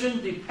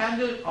conversion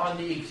depended on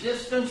the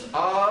existence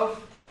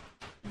of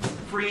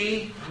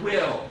free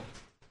will.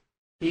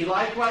 He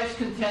likewise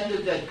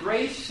contended that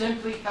grace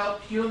simply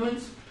helped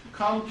humans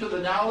come to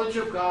the knowledge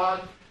of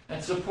God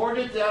and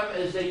supported them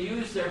as they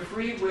used their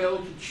free will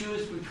to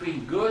choose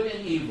between good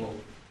and evil,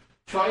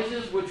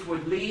 choices which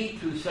would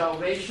lead to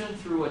salvation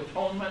through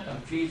atonement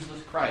of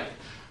Jesus Christ.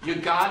 You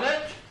got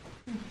it?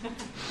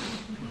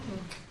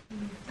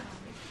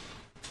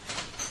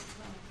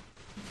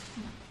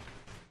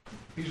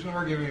 He's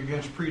arguing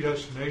against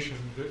predestination.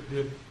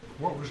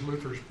 What was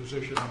Luther's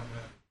position on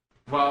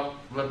that? Well,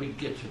 let me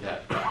get to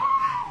that.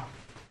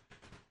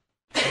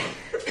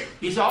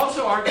 He's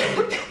also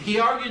argued, he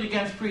argued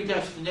against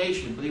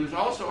predestination, but he was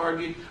also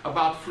arguing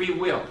about free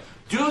will.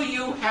 Do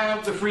you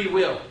have the free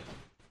will?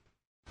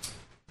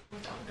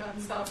 Without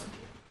God's sovereignty.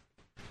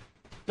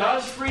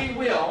 Does free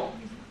will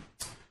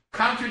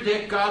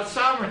contradict God's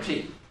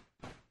sovereignty?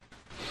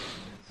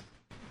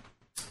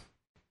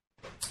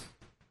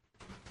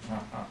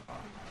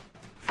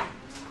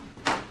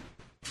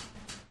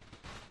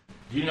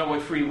 Do you know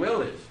what free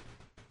will is?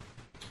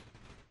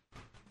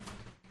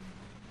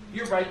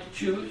 Your right to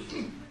choose.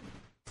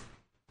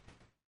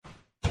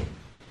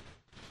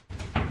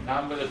 Now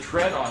I'm going to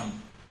tread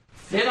on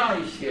thin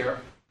ice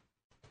here.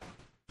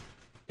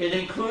 It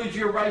includes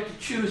your right to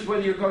choose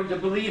whether you're going to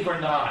believe or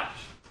not.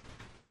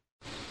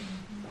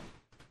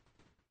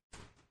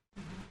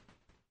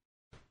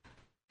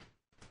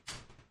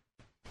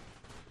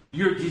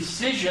 Your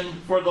decision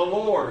for the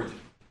Lord.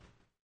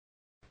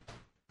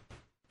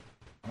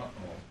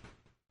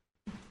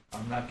 Uh-oh.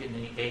 I'm not getting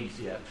any eggs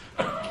yet.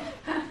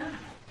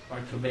 Or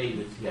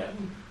tomatoes yet.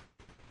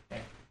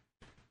 Okay.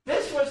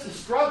 This was the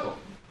struggle.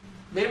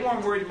 They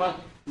weren't worried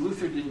about,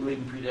 Luther didn't believe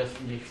in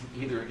predestination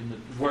either, in the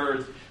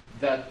words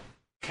that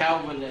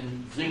Calvin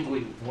and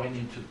Zwingli went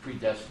into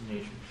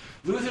predestination.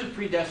 Luther's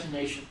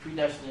predestination,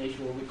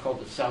 what we call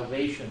the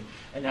salvation,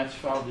 and that's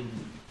found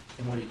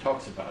in what he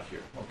talks about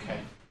here. Okay.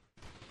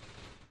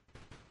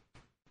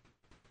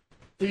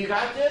 So you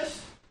got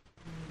this?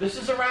 This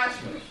is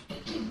Erasmus.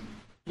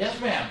 Yes,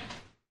 ma'am.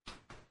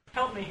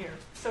 Help me here.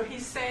 So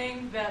he's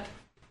saying that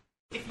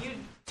if you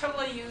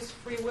totally use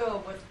free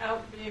will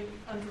without being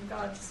under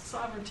God's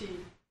sovereignty,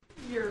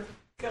 you're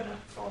going to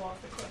fall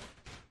off the cliff.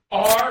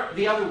 Or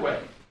the other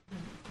way.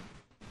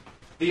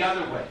 The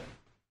other way.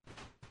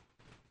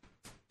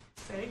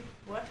 Say,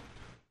 what?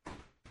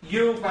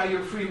 You, by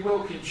your free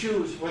will, can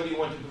choose whether you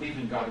want to believe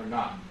in God or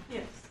not.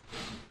 Yes.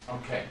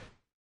 Okay.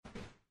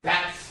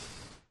 That's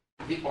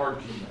the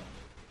argument.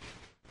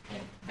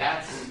 Okay.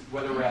 That's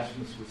what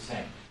Erasmus was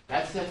saying.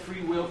 That's that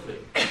free will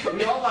thing.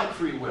 We all like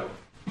free will.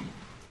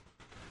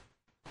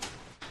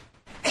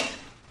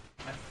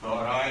 I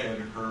thought I had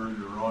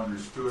heard or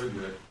understood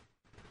that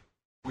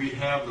we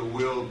have the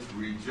will to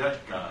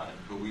reject God,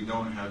 but we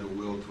don't have the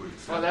will to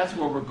accept Well, that's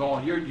where we're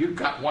going. You've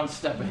got one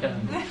step ahead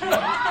of me.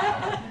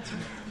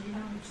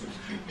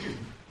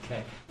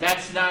 Okay.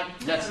 That's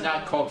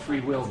not called free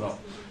will, though.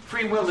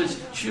 Free will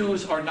is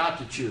choose or not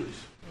to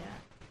choose.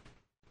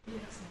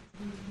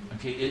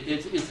 Okay.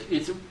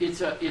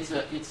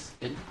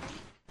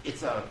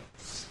 It's a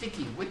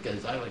sticky wicket,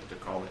 as I like to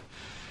call it.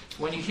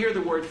 when you hear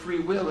the word free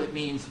will, it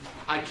means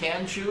I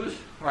can choose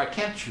or I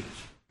can't choose.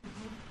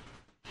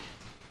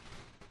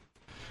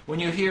 When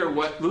you hear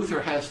what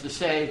Luther has to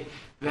say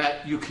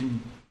that you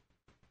can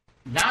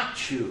not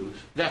choose,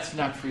 that's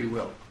not free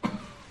will.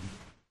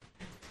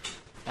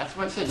 That's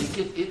what I said.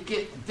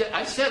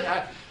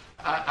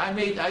 I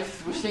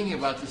was thinking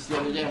about this the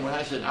other day when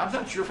I said, I'm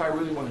not sure if I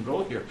really want to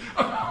go here.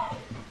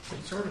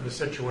 It's sort of a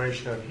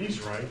situation of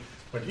he's right,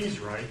 but he's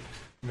right,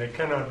 and they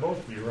cannot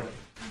both be right.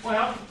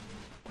 Well,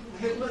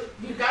 hey, look,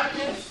 you got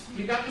this?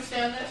 You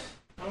understand this?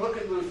 Now look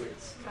at Luther.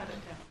 Got it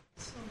down.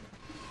 So,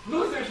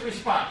 Luther's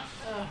response.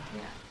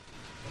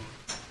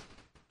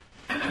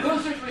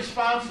 Luther's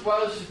response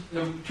was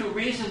to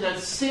reason that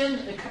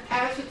sin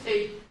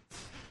incapacitates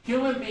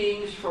human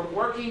beings from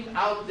working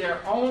out their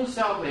own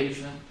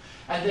salvation,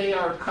 and they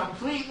are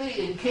completely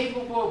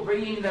incapable of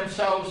bringing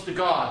themselves to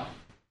God.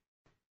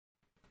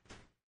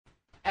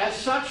 As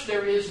such,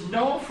 there is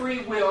no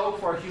free will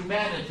for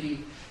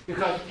humanity,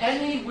 because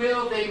any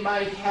will they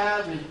might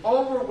have is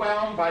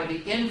overwhelmed by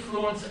the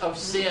influence of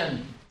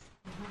sin.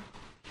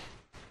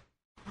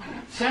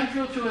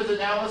 Central to his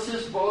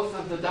analysis, both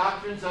of the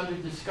doctrines under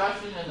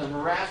discussion and of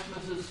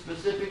Erasmus's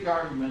specific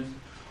arguments,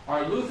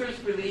 are Luther's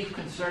belief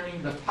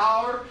concerning the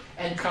power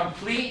and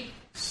complete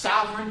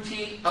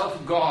sovereignty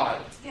of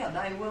God. Yeah,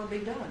 thy will be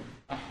done.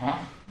 Uh-huh.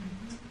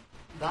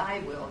 Thy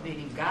will,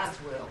 meaning God's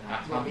will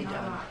be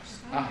done.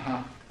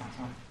 Uh-huh.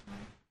 Uh-huh.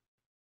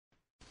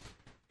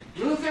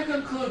 Luther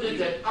concluded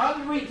that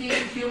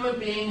unredeemed human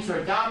beings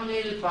are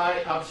dominated by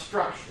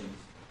obstructions.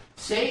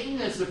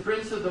 Satan, as the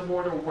prince of the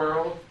mortal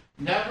world,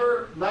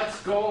 never lets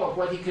go of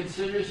what he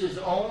considers his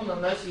own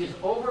unless he is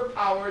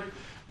overpowered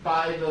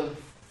by the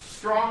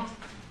stronger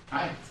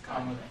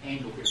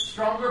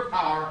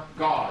power,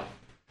 God.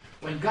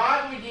 When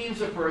God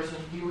redeems a person,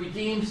 he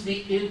redeems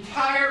the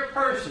entire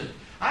person.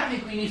 I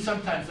think we need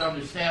sometimes to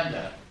understand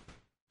that.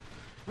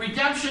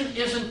 Redemption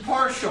isn't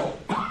partial.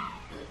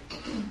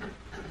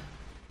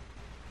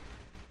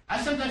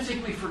 I sometimes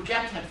think we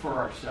forget that for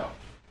ourselves.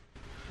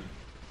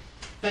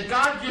 That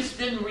God just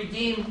didn't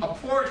redeem a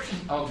portion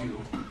of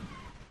you.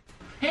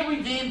 He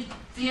redeemed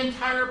the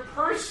entire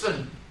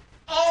person.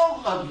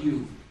 All of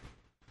you.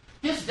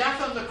 His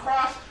death on the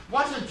cross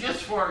wasn't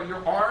just for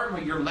your arm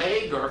or your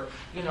leg or,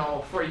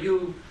 for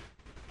you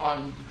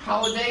on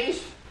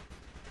holidays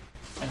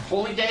and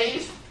holy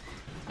days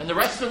and the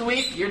rest of the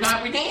week. You're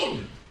not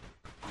redeemed.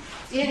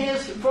 It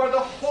is for the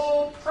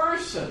whole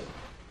person,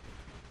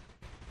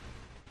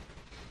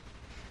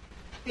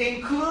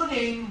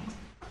 including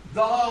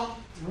the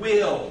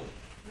will.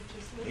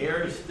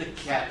 Here's the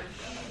catch.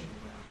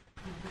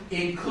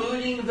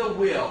 Including the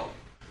will,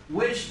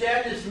 which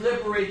then is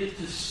liberated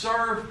to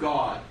serve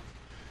God.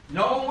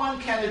 No one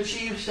can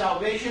achieve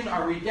salvation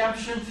or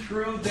redemption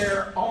through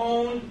their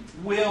own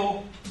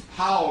will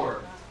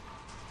power.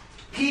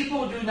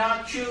 People do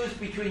not choose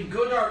between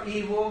good or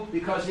evil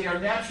because they are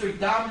naturally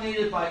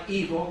dominated by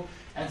evil,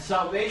 and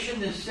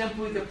salvation is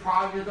simply the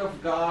prerogative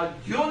of God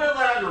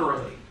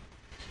unilaterally,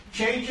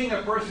 changing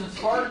a person's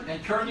heart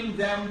and turning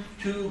them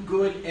to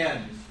good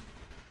ends.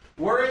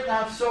 Were it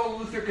not so,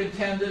 Luther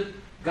contended,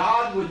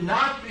 God would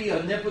not be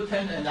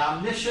omnipotent and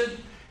omniscient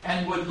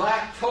and would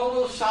lack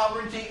total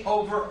sovereignty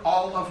over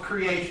all of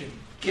creation.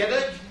 Get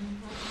it?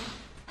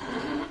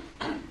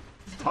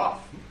 It's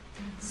tough.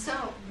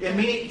 So there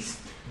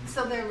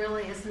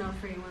really is no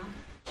free will.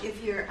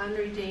 If you're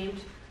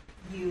unredeemed,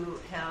 you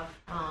have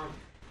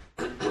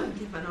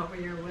given over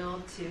your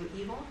will to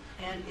evil,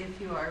 and if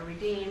you are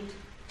redeemed,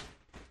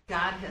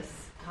 God has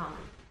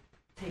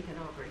taken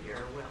over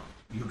your will.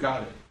 You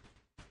got it.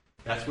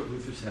 That's what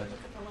Luther said. look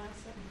at the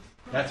last sentence.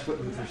 That's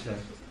what Luther said.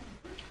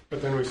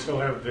 But then we still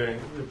have the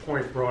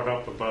point brought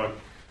up about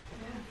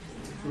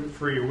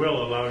free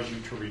will allows you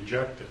to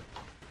reject it.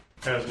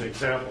 As an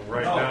example,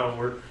 right now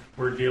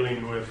we're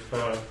dealing with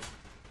a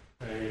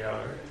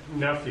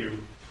nephew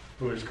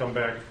who has come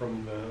back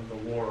from the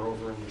war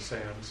over in the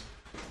sands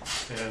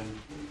and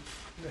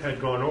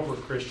had gone over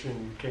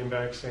Christian, came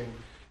back saying,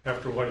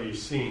 after what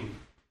he's seen,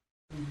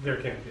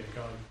 there can't be a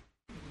God.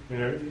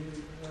 In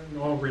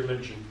all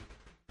religion,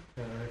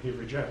 he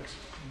rejects.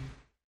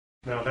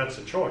 Now that's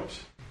a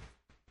choice.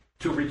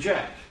 To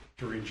reject.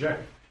 To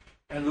reject.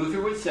 And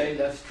Luther would say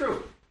that's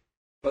true.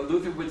 But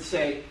Luther would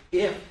say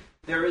if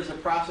there is a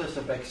process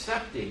of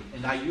accepting,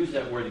 and I use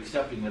that word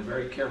accepting in a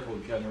very careful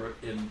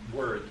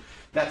word,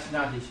 that's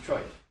not his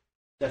choice.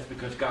 That's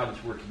because God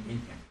is working in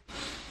him.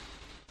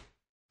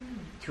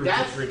 Through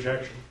his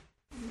rejection.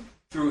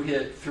 Through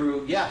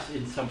yes,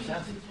 in some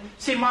senses.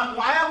 See,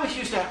 I always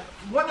used to,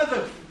 one of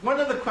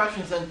the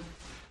questions, and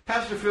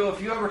Pastor Phil,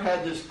 if you ever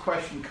had this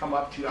question come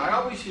up to you, I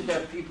always used to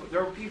have people,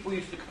 there were people who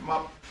used to come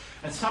up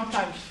and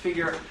sometimes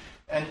figure,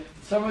 and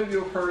some of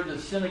you have heard the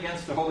sin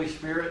against the Holy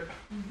Spirit.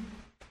 Mm-hmm.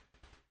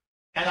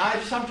 And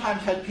I've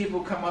sometimes had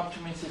people come up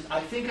to me and say, I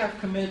think I've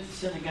committed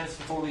sin against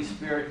the Holy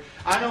Spirit.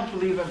 I don't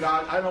believe in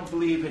God. I don't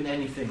believe in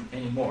anything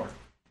anymore.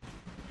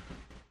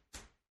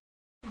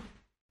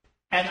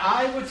 And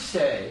I would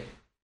say,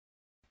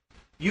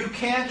 you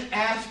can't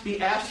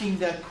be asking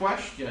that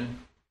question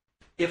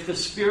if the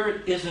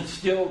Spirit isn't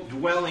still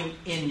dwelling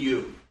in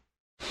you?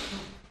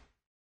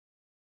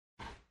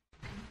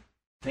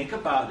 Think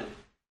about it.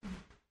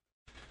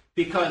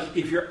 Because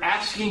if you're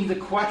asking the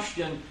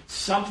question,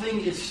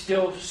 something is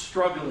still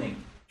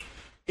struggling.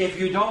 If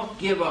you don't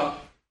give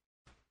up,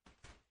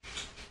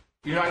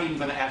 you're not even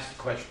going to ask the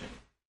question.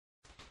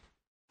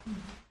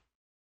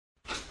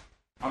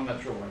 I'm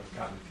not sure what I've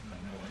got.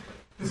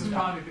 This is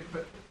probably,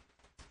 but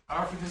I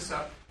offer this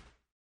up.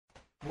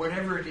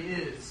 Whatever it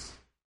is,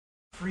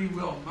 free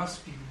will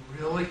must be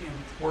really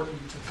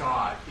important to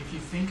God. If you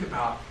think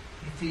about,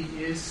 if He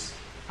is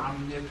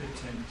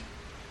omnipotent,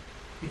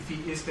 if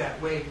He is that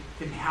way,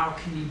 then how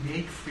can He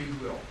make free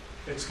will?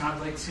 It's kind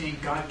of like saying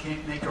God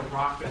can't make a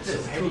rock that's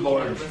so heavy you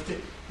can't lift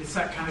it. It's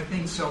that kind of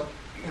thing. So,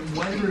 and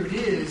whether it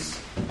is,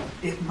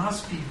 it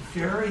must be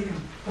very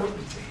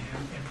important to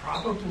Him and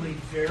probably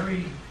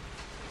very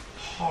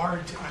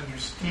hard to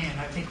understand.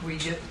 I think we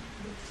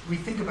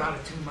think about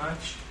it too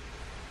much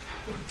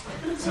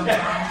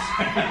sometimes.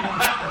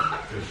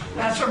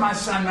 That's for my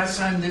son. My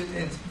son, Dad,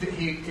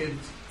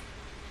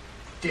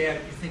 you're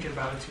thinking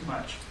about it too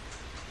much.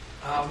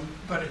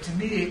 But to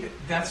me,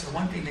 that's the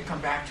one thing to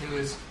come back to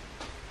is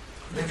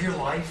live your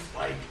life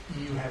like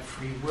you have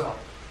free will.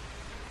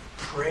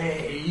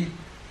 Pray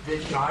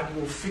that God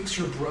will fix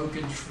your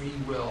broken free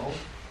will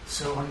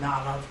so I'm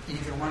not of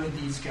either one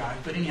of these guys.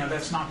 But anyhow,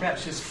 that's not bad.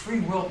 It's just free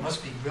will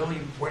must be really,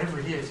 whatever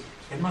it is,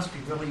 it must be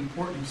really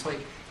important. It's like,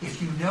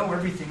 if you know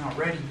everything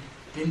already,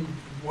 then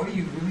what do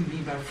you really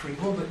mean by free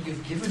will? But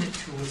you've given it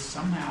to us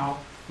somehow.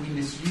 We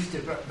misused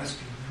it, but it must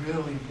be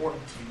really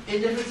important to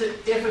you. And if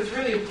it's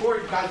really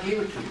important, God gave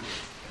it to you.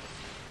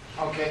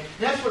 Okay?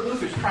 That's what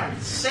Luther's trying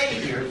to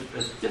say here,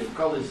 as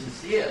difficult as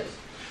this is.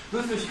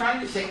 Luther's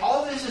trying to say,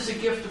 all this is a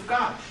gift of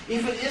God.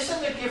 If it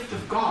isn't a gift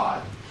of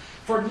God,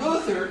 for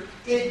Luther,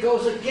 it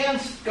goes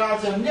against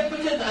God's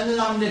omnipotence and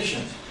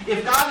omniscience.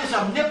 If God is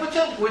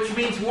omnipotent, which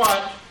means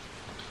what?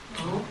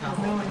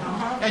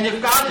 And if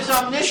God is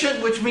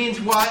omniscient, which means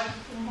what?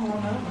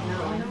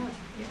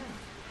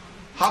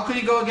 How could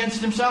He go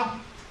against Himself?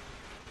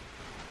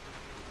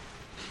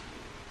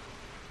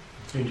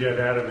 And yet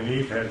Adam and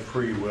Eve had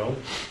free will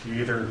to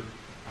either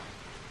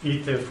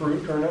eat the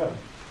fruit or not.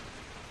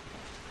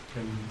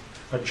 And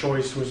a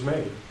choice was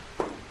made.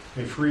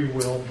 A free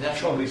will. And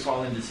that's when we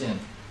fall into sin.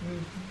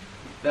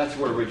 That's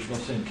where original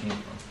sin came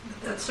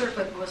from. That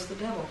serpent was the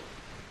devil.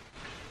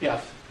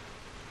 Yes.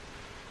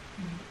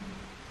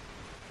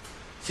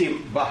 See,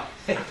 but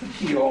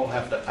you all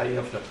have to. I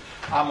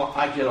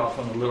get off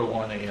on a little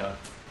one.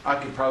 I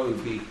could probably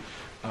be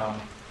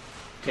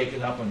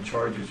taken up on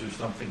charges or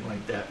something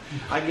like that.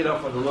 I get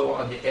off on a little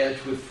on the edge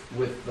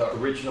with the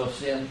original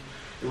sin.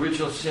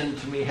 Original sin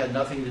to me had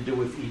nothing to do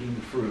with eating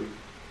the fruit.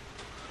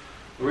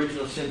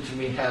 Original sin to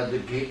me had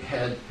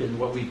been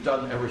what we've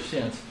done ever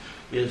since.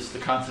 Is the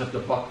concept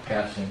of buck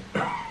passing.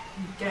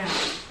 Yeah.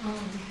 Oh,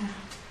 yeah.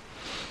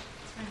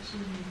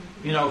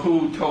 You know,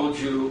 who told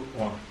you,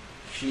 or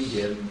she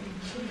did,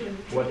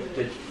 what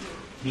did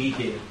he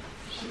did?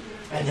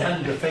 And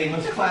then the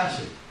famous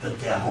classic, the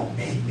devil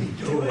made me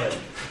do it.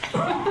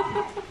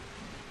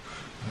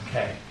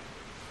 Okay.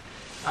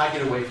 I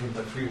get away from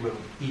the free will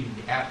of eating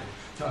the apple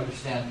to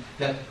understand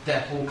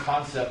that whole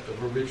concept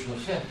of original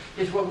sin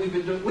is what we've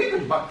been doing. We've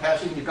been buck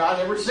passing to God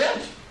ever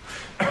since.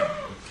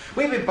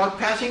 We've been buck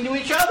passing to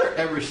each other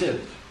ever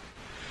since.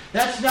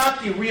 That's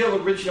not the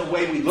real original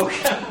way we look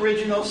at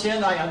original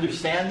sin. I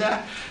understand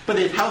that. But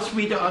it helps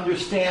me to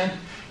understand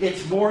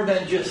it's more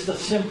than just a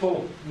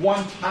simple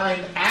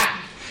one-time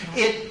act.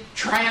 It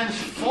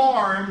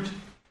transformed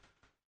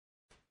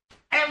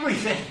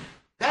everything.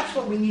 That's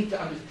what we need to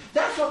understand.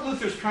 That's what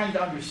Luther's trying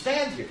to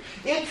understand here.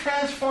 It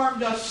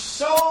transformed us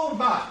so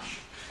much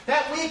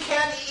that we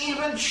can't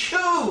even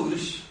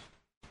choose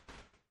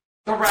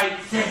the right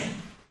thing.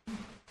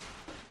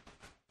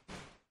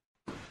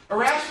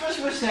 Erasmus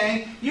was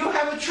saying, you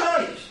have a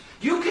choice.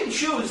 You can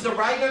choose the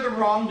right or the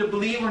wrong to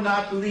believe or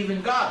not believe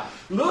in God.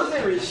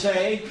 Luther is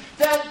saying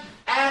that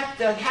act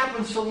that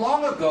happened so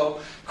long ago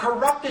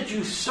corrupted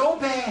you so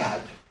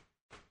bad,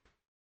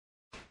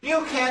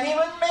 you can't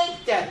even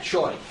make that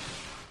choice.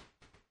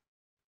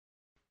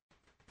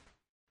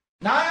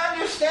 Now I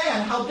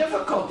understand how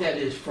difficult that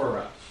is for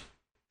us.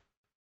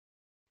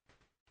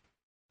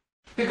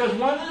 Because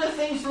one of the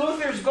things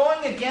Luther's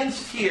going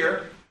against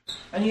here,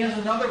 and he has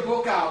another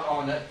book out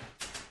on it,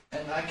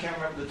 and I can't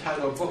remember the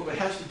title of the book, but it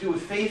has to do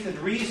with faith and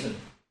reason.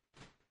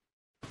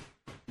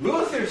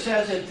 Luther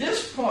says at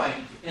this point,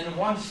 in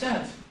one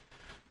sense,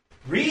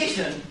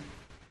 reason,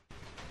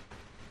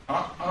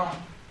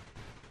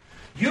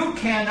 you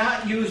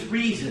cannot use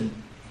reason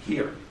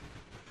here.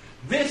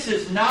 This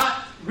is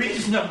not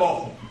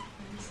reasonable.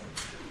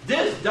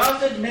 This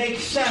doesn't make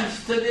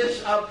sense to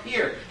this up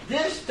here.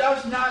 This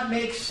does not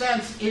make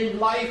sense in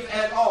life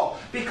at all.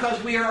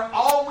 Because we are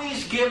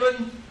always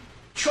given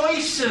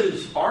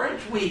choices,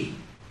 aren't we?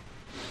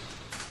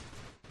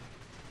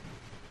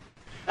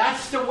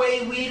 That's the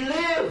way we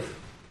live.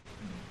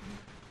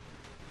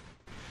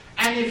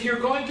 And And if you're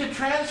going to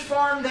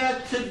transform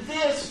that to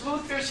this,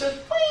 Luther says,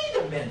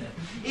 wait a minute.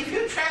 If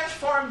you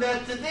transform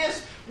that to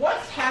this,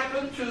 what's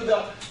happened to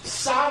the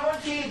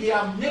sovereignty, the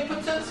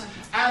omnipotence,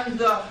 and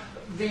the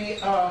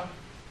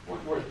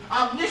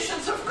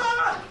omniscience of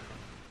God?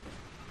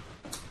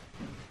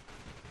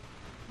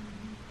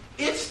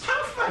 It's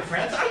tough, my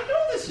friends. I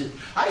know this is.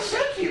 I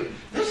said to you,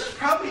 this is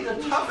probably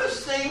the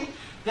toughest thing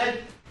that...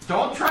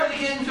 Don't try to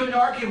get into an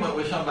argument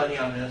with somebody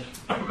on this.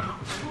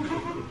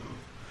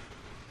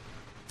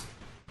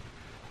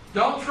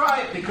 Don't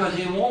try it, because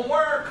it won't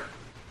work.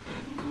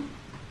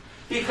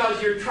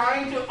 Because you're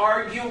trying to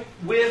argue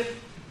with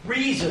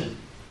reason.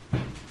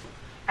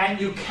 And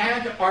you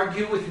can't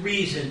argue with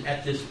reason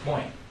at this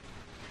point.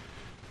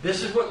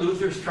 This is what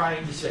Luther's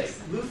trying to say.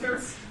 Luther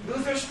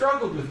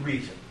struggled with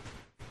reason.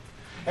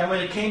 And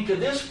when it came to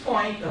this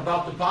point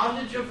about the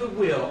bondage of the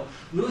will,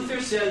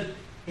 Luther said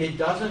it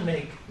doesn't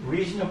make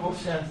reasonable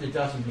sense. It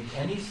doesn't make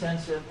any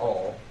sense at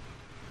all.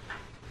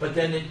 But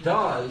then it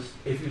does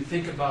if you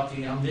think about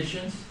the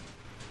omniscience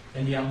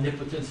and the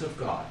omnipotence of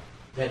God,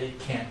 that it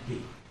can't be.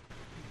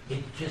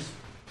 It just...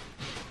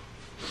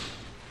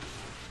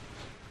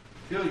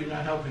 Phil, you're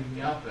not helping me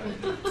out there.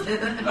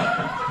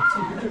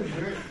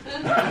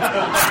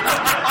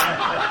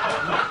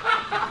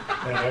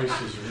 That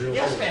ice is real.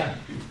 Yes, ma'am.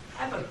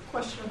 I have a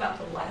question about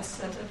the last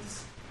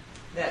sentence,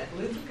 that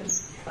Luther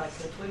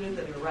concluded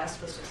that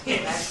Erasmus was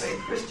actually a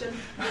Christian.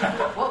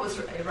 What was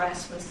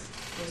Erasmus'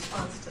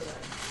 response to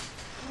that?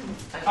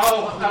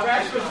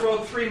 Erasmus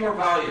wrote 3 more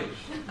volumes.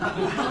 You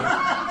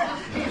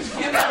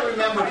got to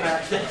remember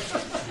back then.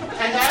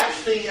 And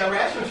actually,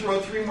 Erasmus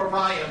wrote 3 more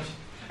volumes.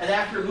 And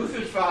after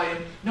Luther's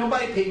volume,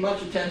 nobody paid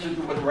much attention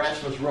to what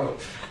Erasmus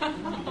wrote.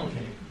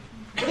 Okay.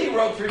 But he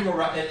wrote 3 more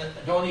volumes,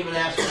 and don't even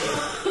ask me.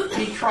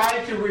 He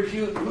tried to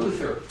refute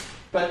Luther.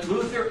 But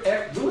Luther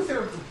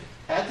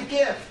had the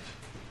gift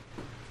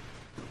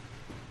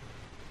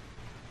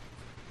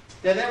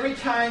that every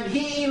time,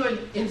 he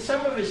even, in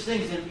some of his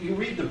things, if you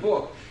read the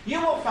book,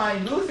 you will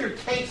find Luther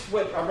takes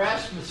what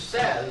Erasmus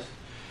says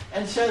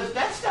and says,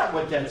 that's not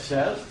what that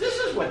says. This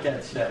is what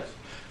that says.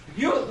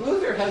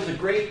 Luther has a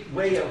great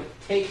way of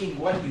taking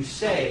what you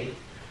say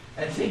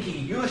and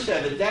thinking you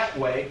said it that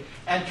way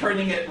and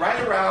turning it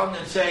right around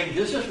and saying,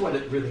 this is what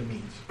it really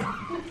means.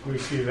 We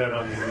see that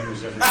on the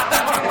news every day.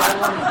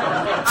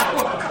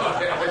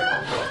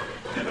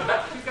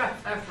 You got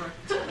effort.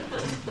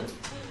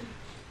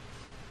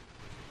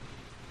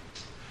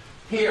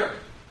 Here,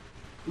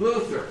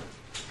 Luther.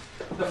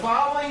 The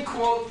following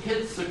quote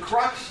hits the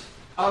crux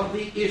of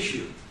the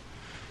issue.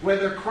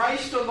 Whether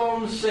Christ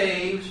alone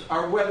saves,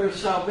 or whether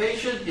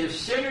salvation is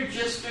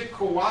synergistic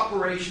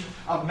cooperation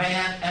of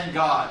man and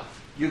God.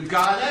 You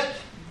got it?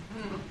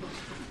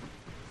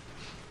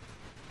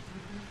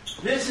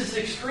 This is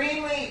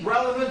extremely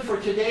relevant for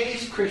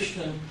today's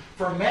Christian,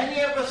 for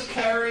many of us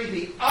carry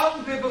the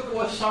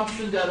unbiblical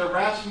assumption that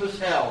Erasmus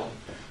held,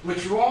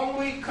 which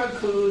wrongly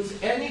concludes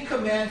any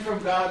command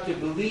from God to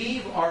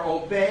believe or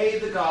obey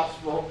the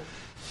gospel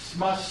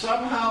must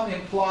somehow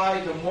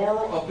imply the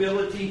moral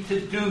ability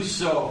to do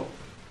so.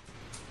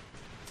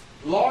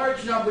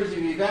 Large numbers of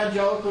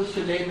evangelicals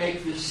today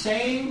make the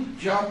same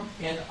jump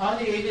in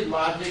unaided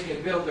logic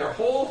and build their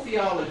whole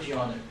theology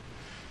on it.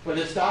 But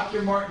as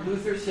Dr. Martin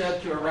Luther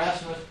said to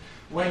Erasmus,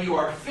 when you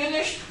are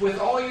finished with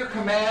all your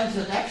commands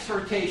and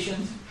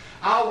exhortations,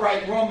 I'll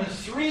write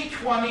Romans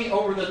 3:20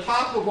 over the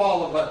top of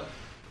all of it.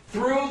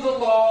 Through the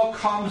law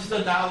comes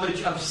the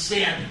knowledge of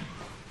sin.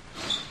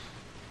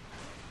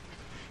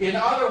 In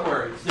other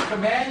words, the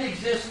command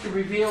exists to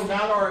reveal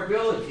not our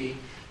ability,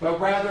 but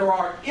rather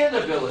our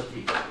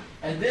inability.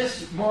 And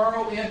this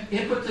moral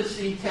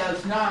impotency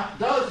does not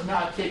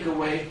take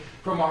away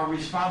from our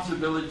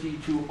responsibility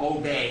to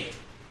obey.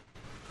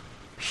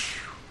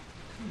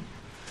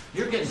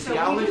 You're getting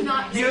theology.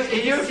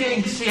 You're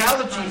getting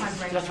theology.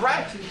 That's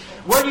right.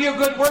 Where do your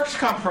good works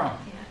come from?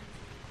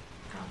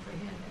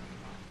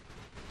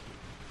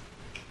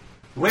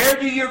 Where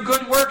do your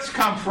good works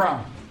come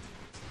from?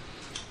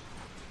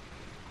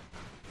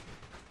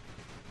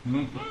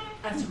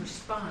 As a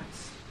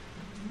response.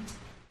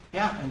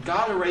 Yeah, and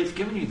God already has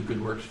given you the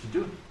good works to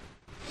do.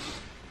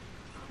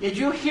 Did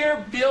you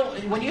hear Bill,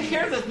 when you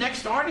hear the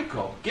next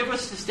article, give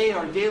us this day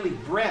our daily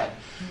bread,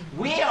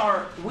 we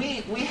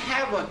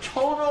have a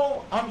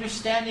total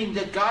understanding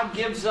that God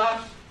gives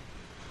us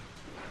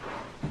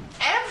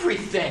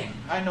everything.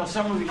 I know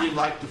some of you didn't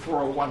like the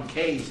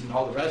 401ks and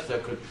all the rest of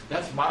it, because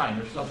that's mine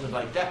or something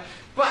like that.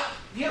 But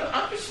you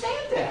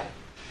understand that.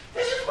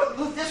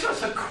 This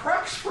was a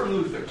crux for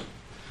Luther.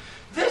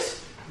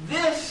 This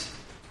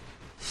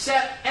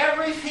set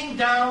everything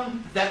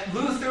down that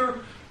Luther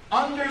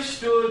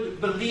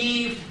understood,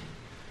 believed,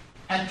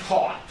 and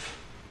taught.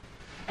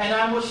 And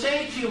I will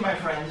say to you, my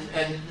friends,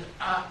 and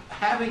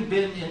having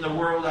been in the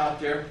world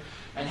out there,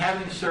 and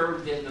having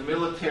served in the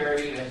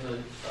military as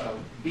a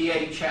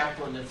BA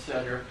chaplain,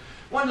 etc.,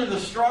 one of the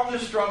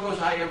strongest struggles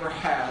I ever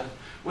had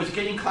was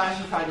getting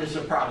classified as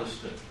a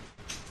Protestant.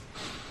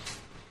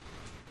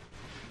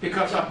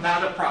 Because I'm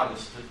not a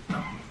Protestant.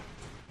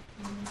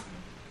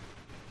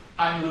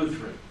 I'm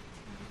Lutheran.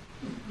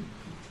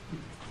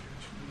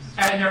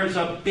 And there's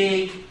a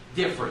big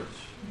difference.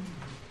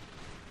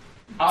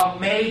 A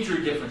major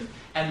difference.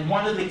 And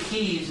one of the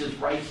keys is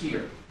right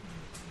here.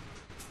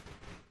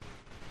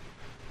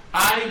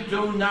 I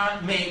do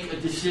not make a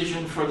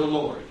decision for the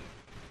Lord.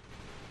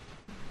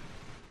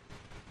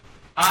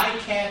 I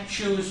can't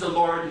choose the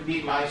Lord to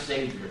be my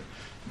Savior.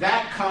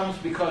 That comes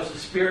because the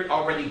Spirit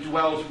already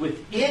dwells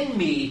within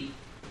me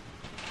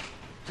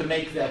to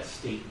make that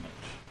statement.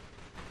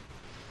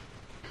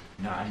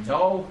 Now I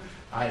know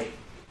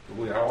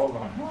we are all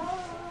going,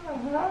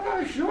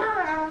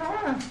 sure, I don't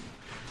know.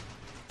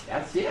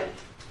 That's it.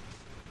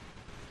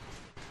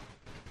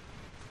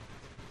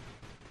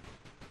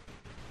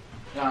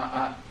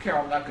 Now,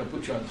 Carol, I'm not going to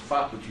put you on the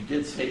spot, but you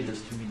did say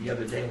this to me the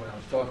other day when I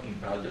was talking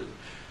about it.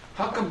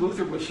 How come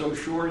Luther was so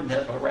sure and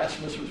that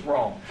Erasmus was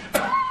wrong?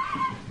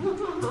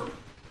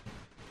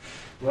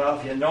 Well,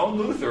 if you know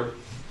Luther,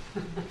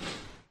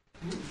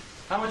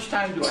 how much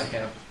time do I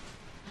have?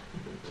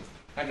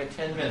 I got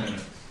 10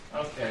 minutes.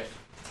 Okay.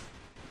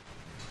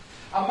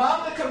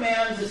 Among the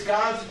commands is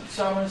God's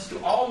summons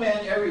to all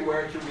men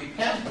everywhere to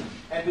repent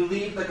and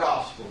believe the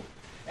gospel.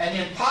 An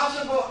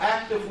impossible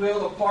act of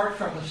will apart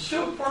from the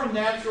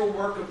supernatural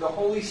work of the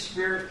Holy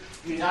Spirit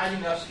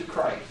uniting us to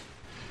Christ.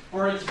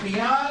 For it's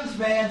beyond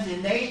man's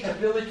innate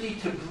ability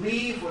to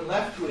believe when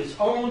left to his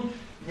own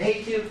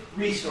native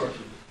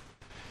resources.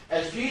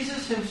 As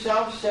Jesus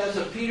himself says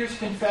of Peter's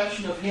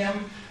confession of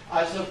him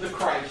as of the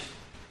Christ,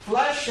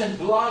 flesh and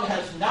blood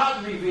has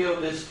not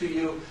revealed this to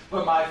you,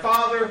 but my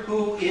Father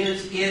who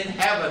is in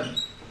heaven.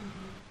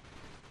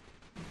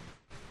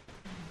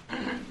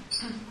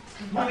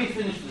 Let me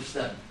finish this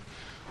sentence.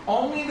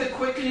 Only the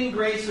quickening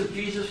grace of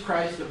Jesus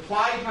Christ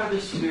applied by the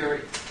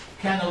Spirit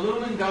can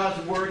illumine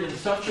God's Word in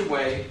such a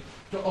way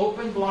to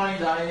open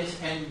blind eyes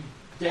and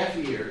deaf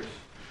ears,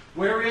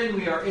 wherein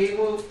we are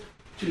able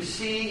to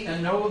see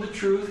and know the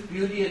truth,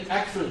 beauty, and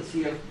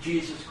excellency of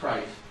Jesus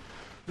Christ.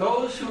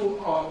 Those who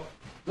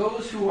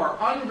are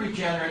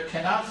unregenerate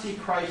cannot see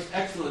Christ's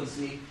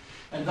excellency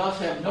and thus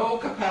have no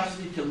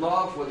capacity to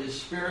love what is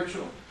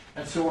spiritual,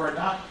 and so are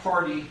not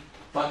party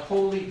but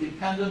wholly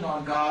dependent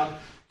on God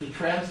to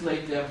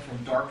translate them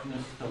from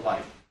darkness to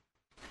light.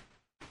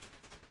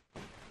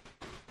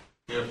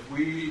 If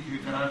we do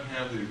not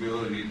have the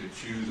ability to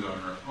choose on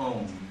our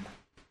own,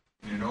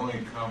 and it only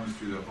comes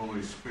through the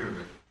Holy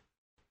Spirit,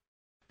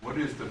 what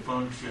is the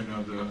function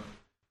of the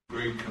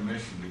Great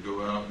Commission to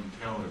go out and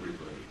tell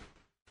everybody?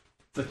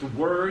 That the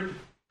Word,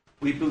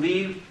 we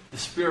believe the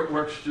Spirit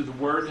works through the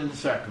Word and the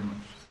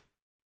sacraments,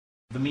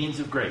 the means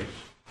of grace.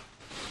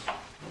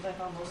 Well, that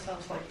almost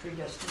sounds like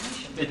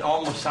predestination. It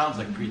almost sounds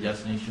like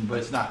predestination, but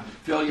it's not.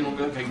 Phil, you look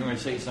like you're going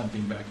to say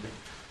something back there.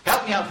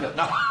 Help me out, Phil.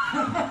 No.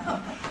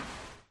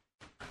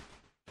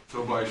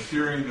 So by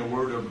sharing the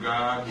Word of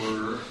God,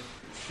 we're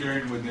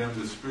sharing with them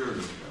the Spirit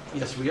of God.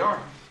 Yes, we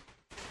are.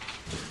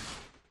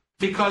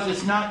 Because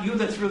it's not you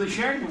that's really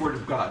sharing the Word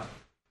of God.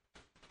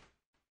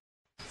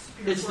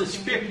 It's the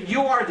Spirit.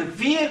 You are the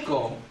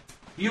vehicle.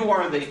 You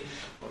are the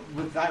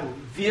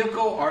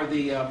vehicle or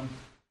the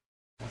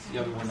what's the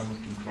other one I'm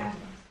looking for?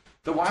 Catalyst.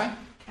 The what?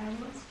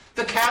 Catalyst.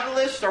 The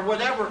catalyst or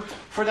whatever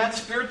for that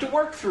Spirit to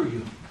work through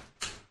you.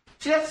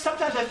 See, that's,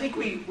 sometimes I think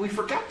we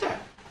forget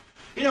that.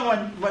 You know,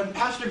 when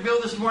Pastor Bill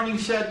this morning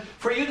said,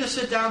 for you to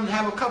sit down and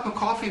have a cup of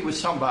coffee with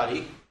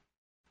somebody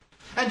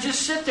and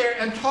just sit there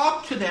and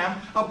talk to them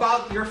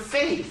about your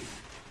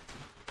faith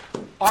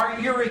or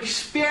your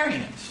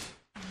experience.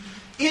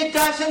 It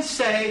doesn't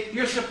say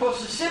you're supposed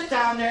to sit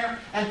down there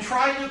and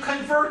try to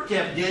convert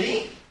them, did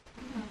he?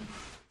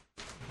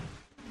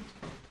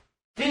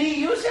 Did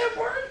he use that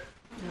word?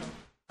 No.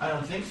 I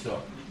don't think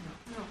so.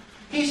 No.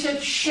 He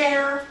said,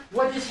 share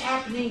what is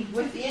happening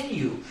within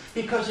you.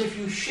 Because if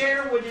you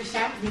share what is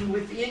happening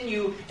within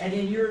you and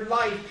in your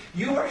life,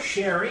 you are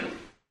sharing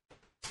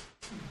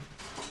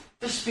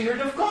the Spirit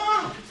of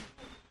God.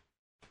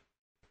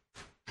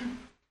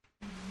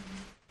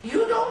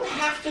 You don't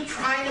have to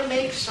try to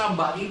make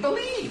somebody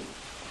believe.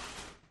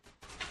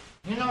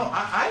 You know,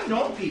 I've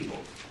known people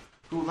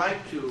who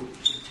like to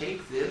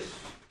take this.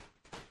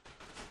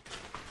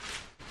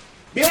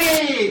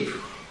 Believe!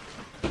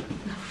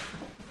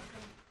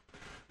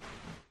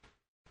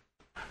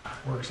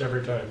 Works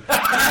every time.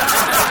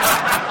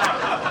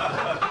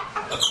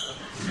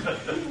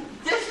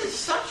 This is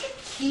such a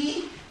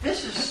key.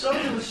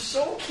 It was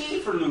so key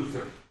for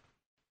Luther.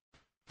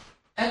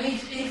 And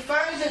he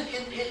finds it,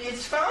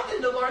 it's found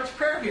in the Lord's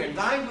Prayer here.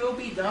 Thy will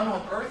be done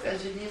on earth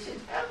as it is in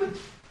heaven.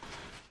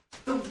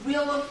 The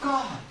will of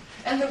God.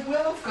 And the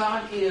will of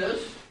God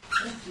is,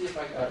 let's see if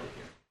I got it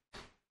here.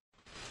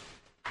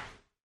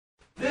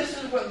 This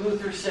is what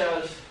Luther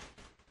says.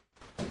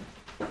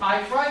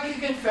 I frankly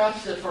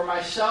confess that for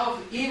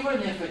myself,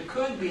 even if it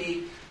could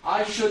be,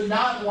 I should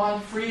not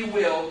want free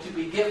will to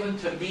be given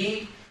to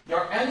me,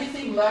 nor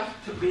anything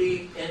left to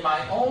be in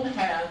my own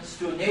hands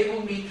to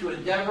enable me to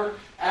endeavor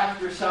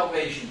after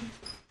salvation.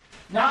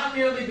 Not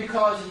merely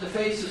because in the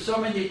face of so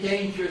many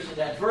dangers and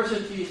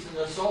adversities and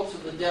assaults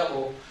of the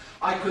devil,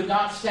 I could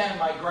not stand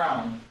my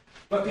ground,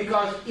 but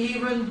because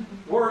even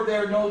were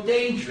there no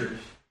dangers,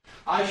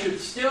 I should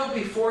still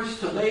be forced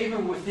to labor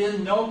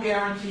within no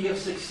guarantee of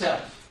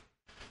success.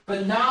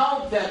 But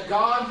now that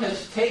God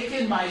has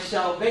taken my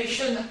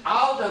salvation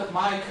out of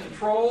my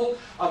control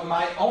of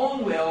my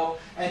own will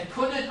and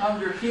put it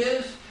under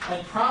His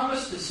and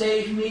promised to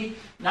save me,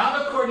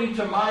 not according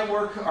to my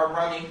work or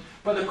running,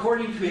 but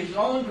according to His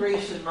own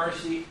grace and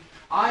mercy,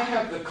 I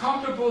have the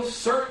comfortable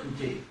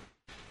certainty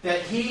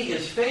that He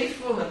is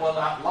faithful and will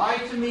not lie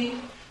to me,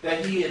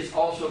 that He is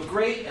also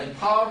great and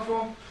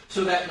powerful,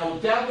 so that no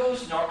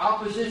devils nor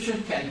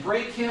opposition can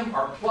break Him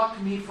or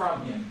pluck me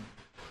from Him.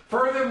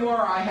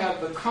 Furthermore, I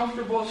have the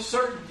comfortable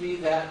certainty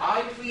that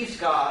I please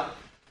God,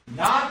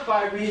 not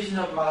by reason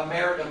of my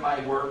merit and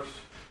my works,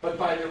 but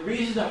by the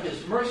reason of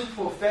His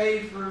merciful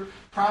favor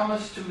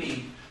promised to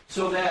me,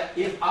 so that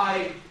if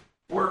I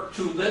work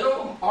too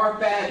little or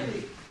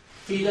badly,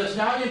 He does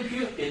not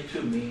impute it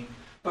to me,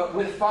 but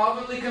with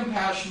fatherly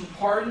compassion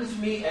pardons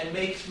me and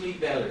makes me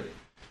better.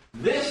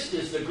 This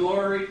is the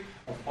glory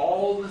of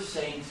all the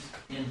saints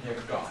in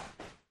their God.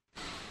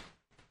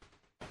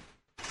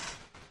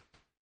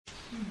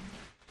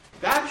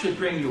 That should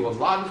bring you a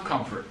lot of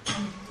comfort. That's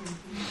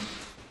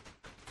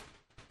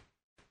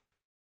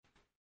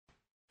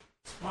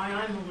why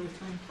I'm a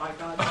Lutheran, by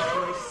God's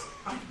grace.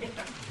 I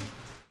am.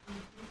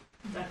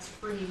 That's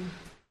freeing.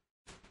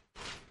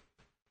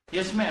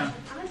 Yes, ma'am.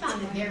 I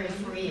found it very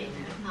freeing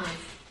because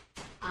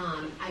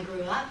I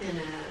grew up in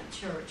a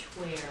church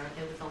where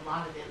there was a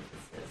lot of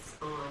emphasis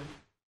on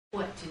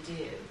what to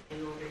do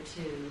in order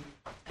to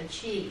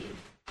achieve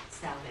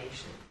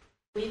salvation.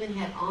 We even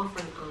had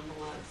offering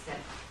envelopes that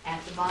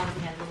at the bottom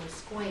had little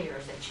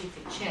squares that you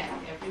could check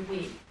every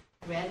week.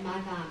 Read my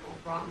Bible,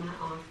 brought my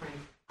offering.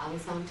 I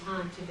was on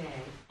time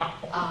today.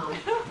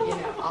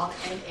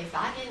 And if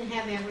I didn't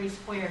have every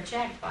square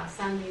checked by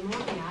Sunday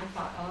morning, I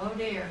thought, oh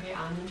dear, here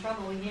I'm in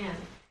trouble again.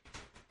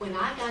 When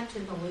I got to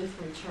the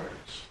Lutheran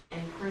church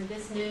and heard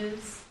this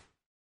news,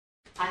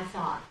 I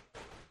thought,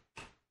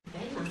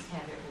 they must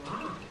have it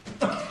wrong.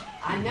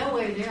 I know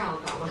where they're all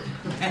going.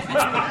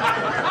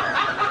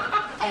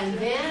 And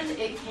then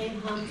it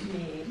came home to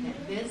me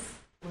that this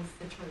was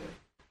the truth.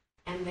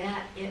 And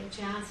that it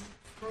just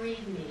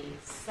freed me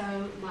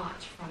so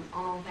much from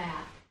all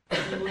that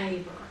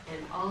labor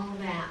and all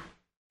that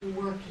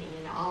working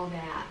and all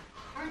that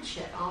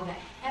hardship, all that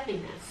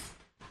heaviness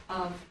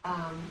of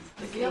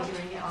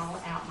figuring it all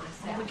out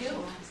myself. The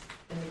guilt.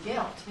 And the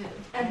guilt, too.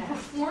 And yes,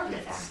 performance.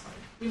 Exactly.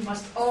 We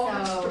must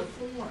always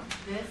perform.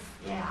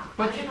 I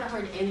never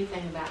heard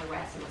anything about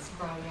Erasmus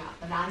growing up,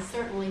 but I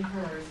certainly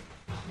heard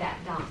that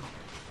doctrine.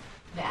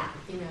 That,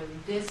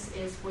 this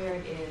is where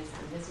it is,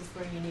 and this is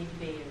where you need to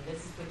be, and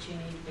this is what you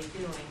need to be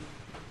doing.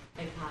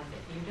 Because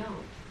if you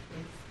don't,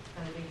 it's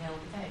going to be hell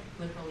to pay,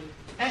 literally.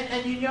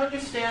 And you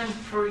understand,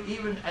 for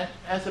even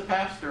as a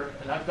pastor,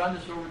 and I've done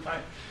this over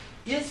time,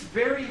 it's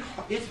very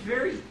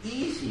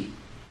easy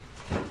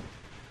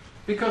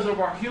because of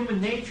our human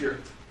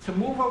nature to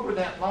move over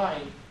that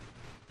line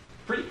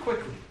pretty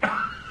quickly.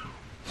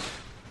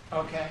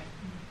 Okay?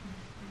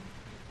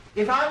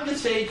 If I'm to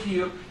say to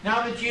you,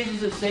 now that Jesus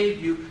has saved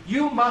you,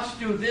 you must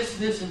do this,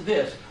 this, and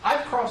this,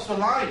 I've crossed the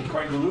line,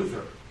 according to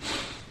Luther.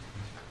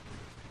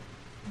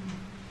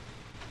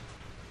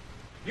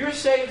 You're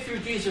saved through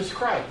Jesus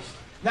Christ.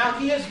 Now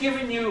He has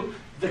given you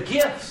the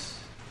gifts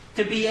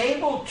to be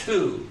able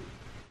to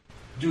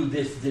do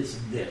this, this,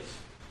 and this.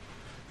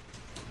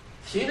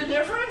 See the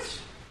difference?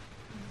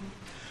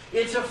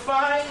 It's a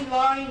fine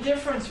line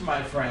difference,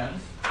 my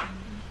friends.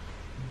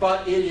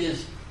 But it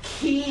is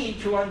key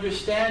to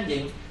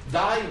understanding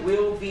Thy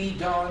will be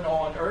done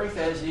on earth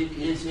as it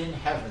is in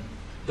heaven.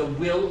 The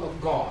will of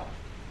God.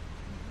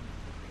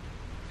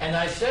 And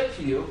I said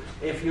to you,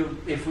 if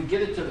we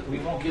get into we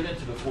won't get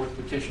into the fourth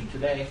petition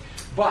today,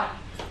 but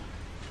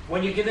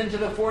when you get into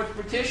the fourth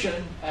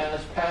petition,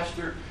 as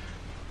Pastor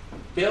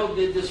Bill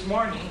did this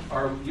morning,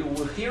 or you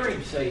will hear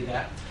him say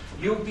that,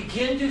 you'll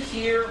begin to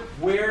hear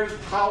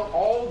how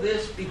all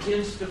this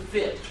begins to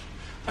fit.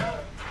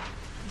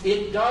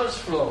 It does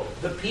flow.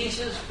 The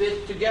pieces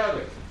fit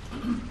together.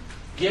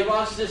 Give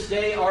us this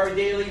day our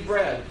daily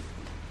bread.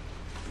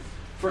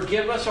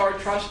 Forgive us our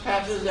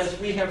trespasses as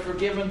we have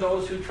forgiven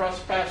those who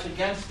trespass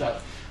against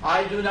us.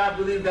 I do not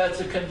believe that's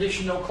a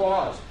conditional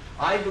clause.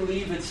 I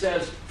believe it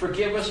says,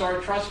 forgive us our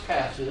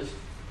trespasses,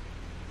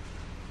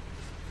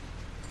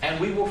 and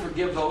we will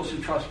forgive those who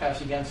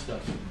trespass against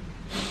us.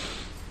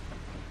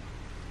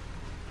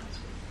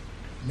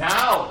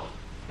 Now,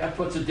 that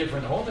puts a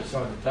different onus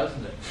on it,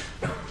 doesn't it?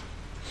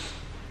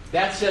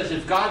 That says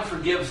if God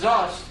forgives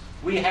us,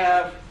 we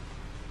have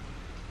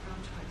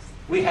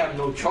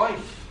no choice.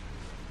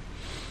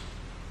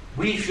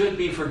 We should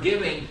be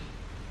forgiving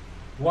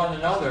one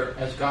another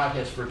as God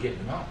has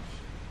forgiven us.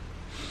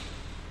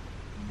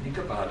 Think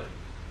about it.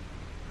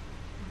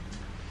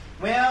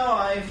 Well,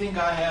 I think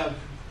I have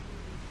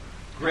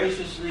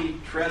graciously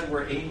tread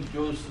where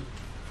angels,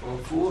 a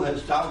fool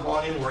has not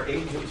gone in where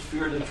angels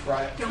fear to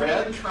tread. Don't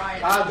even try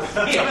it.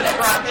 Don't even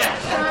try it.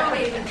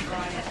 Don't even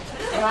try it.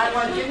 And I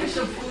want to give you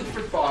some food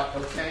for thought,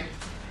 okay?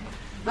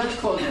 Let's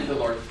close with the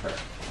Lord's Prayer.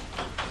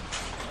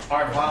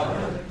 Our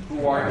Father,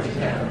 who art in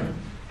heaven,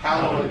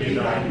 hallowed be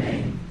thy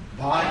name.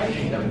 Thy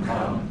kingdom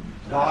come,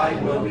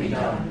 thy will be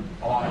done,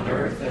 on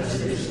earth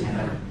as it is in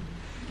heaven.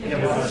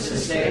 Give us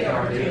this day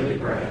our daily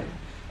bread,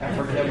 and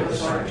forgive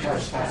us our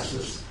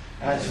trespasses,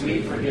 as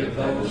we forgive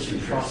those who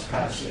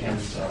trespass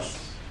against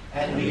us.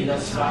 And lead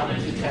us not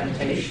into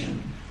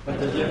temptation, but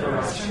deliver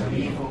us from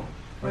evil.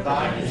 For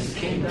thine is the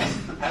kingdom,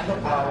 and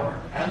the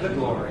power, and the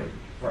glory,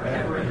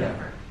 forever and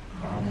ever.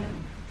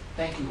 Amen.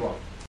 Thank you all.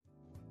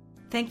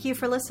 Thank you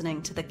for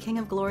listening to the King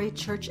of Glory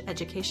Church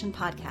Education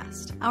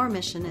Podcast. Our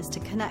mission is to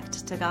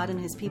connect to God and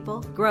His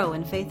people, grow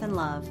in faith and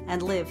love,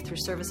 and live through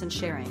service and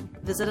sharing.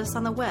 Visit us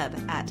on the web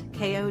at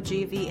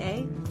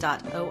kogva.org.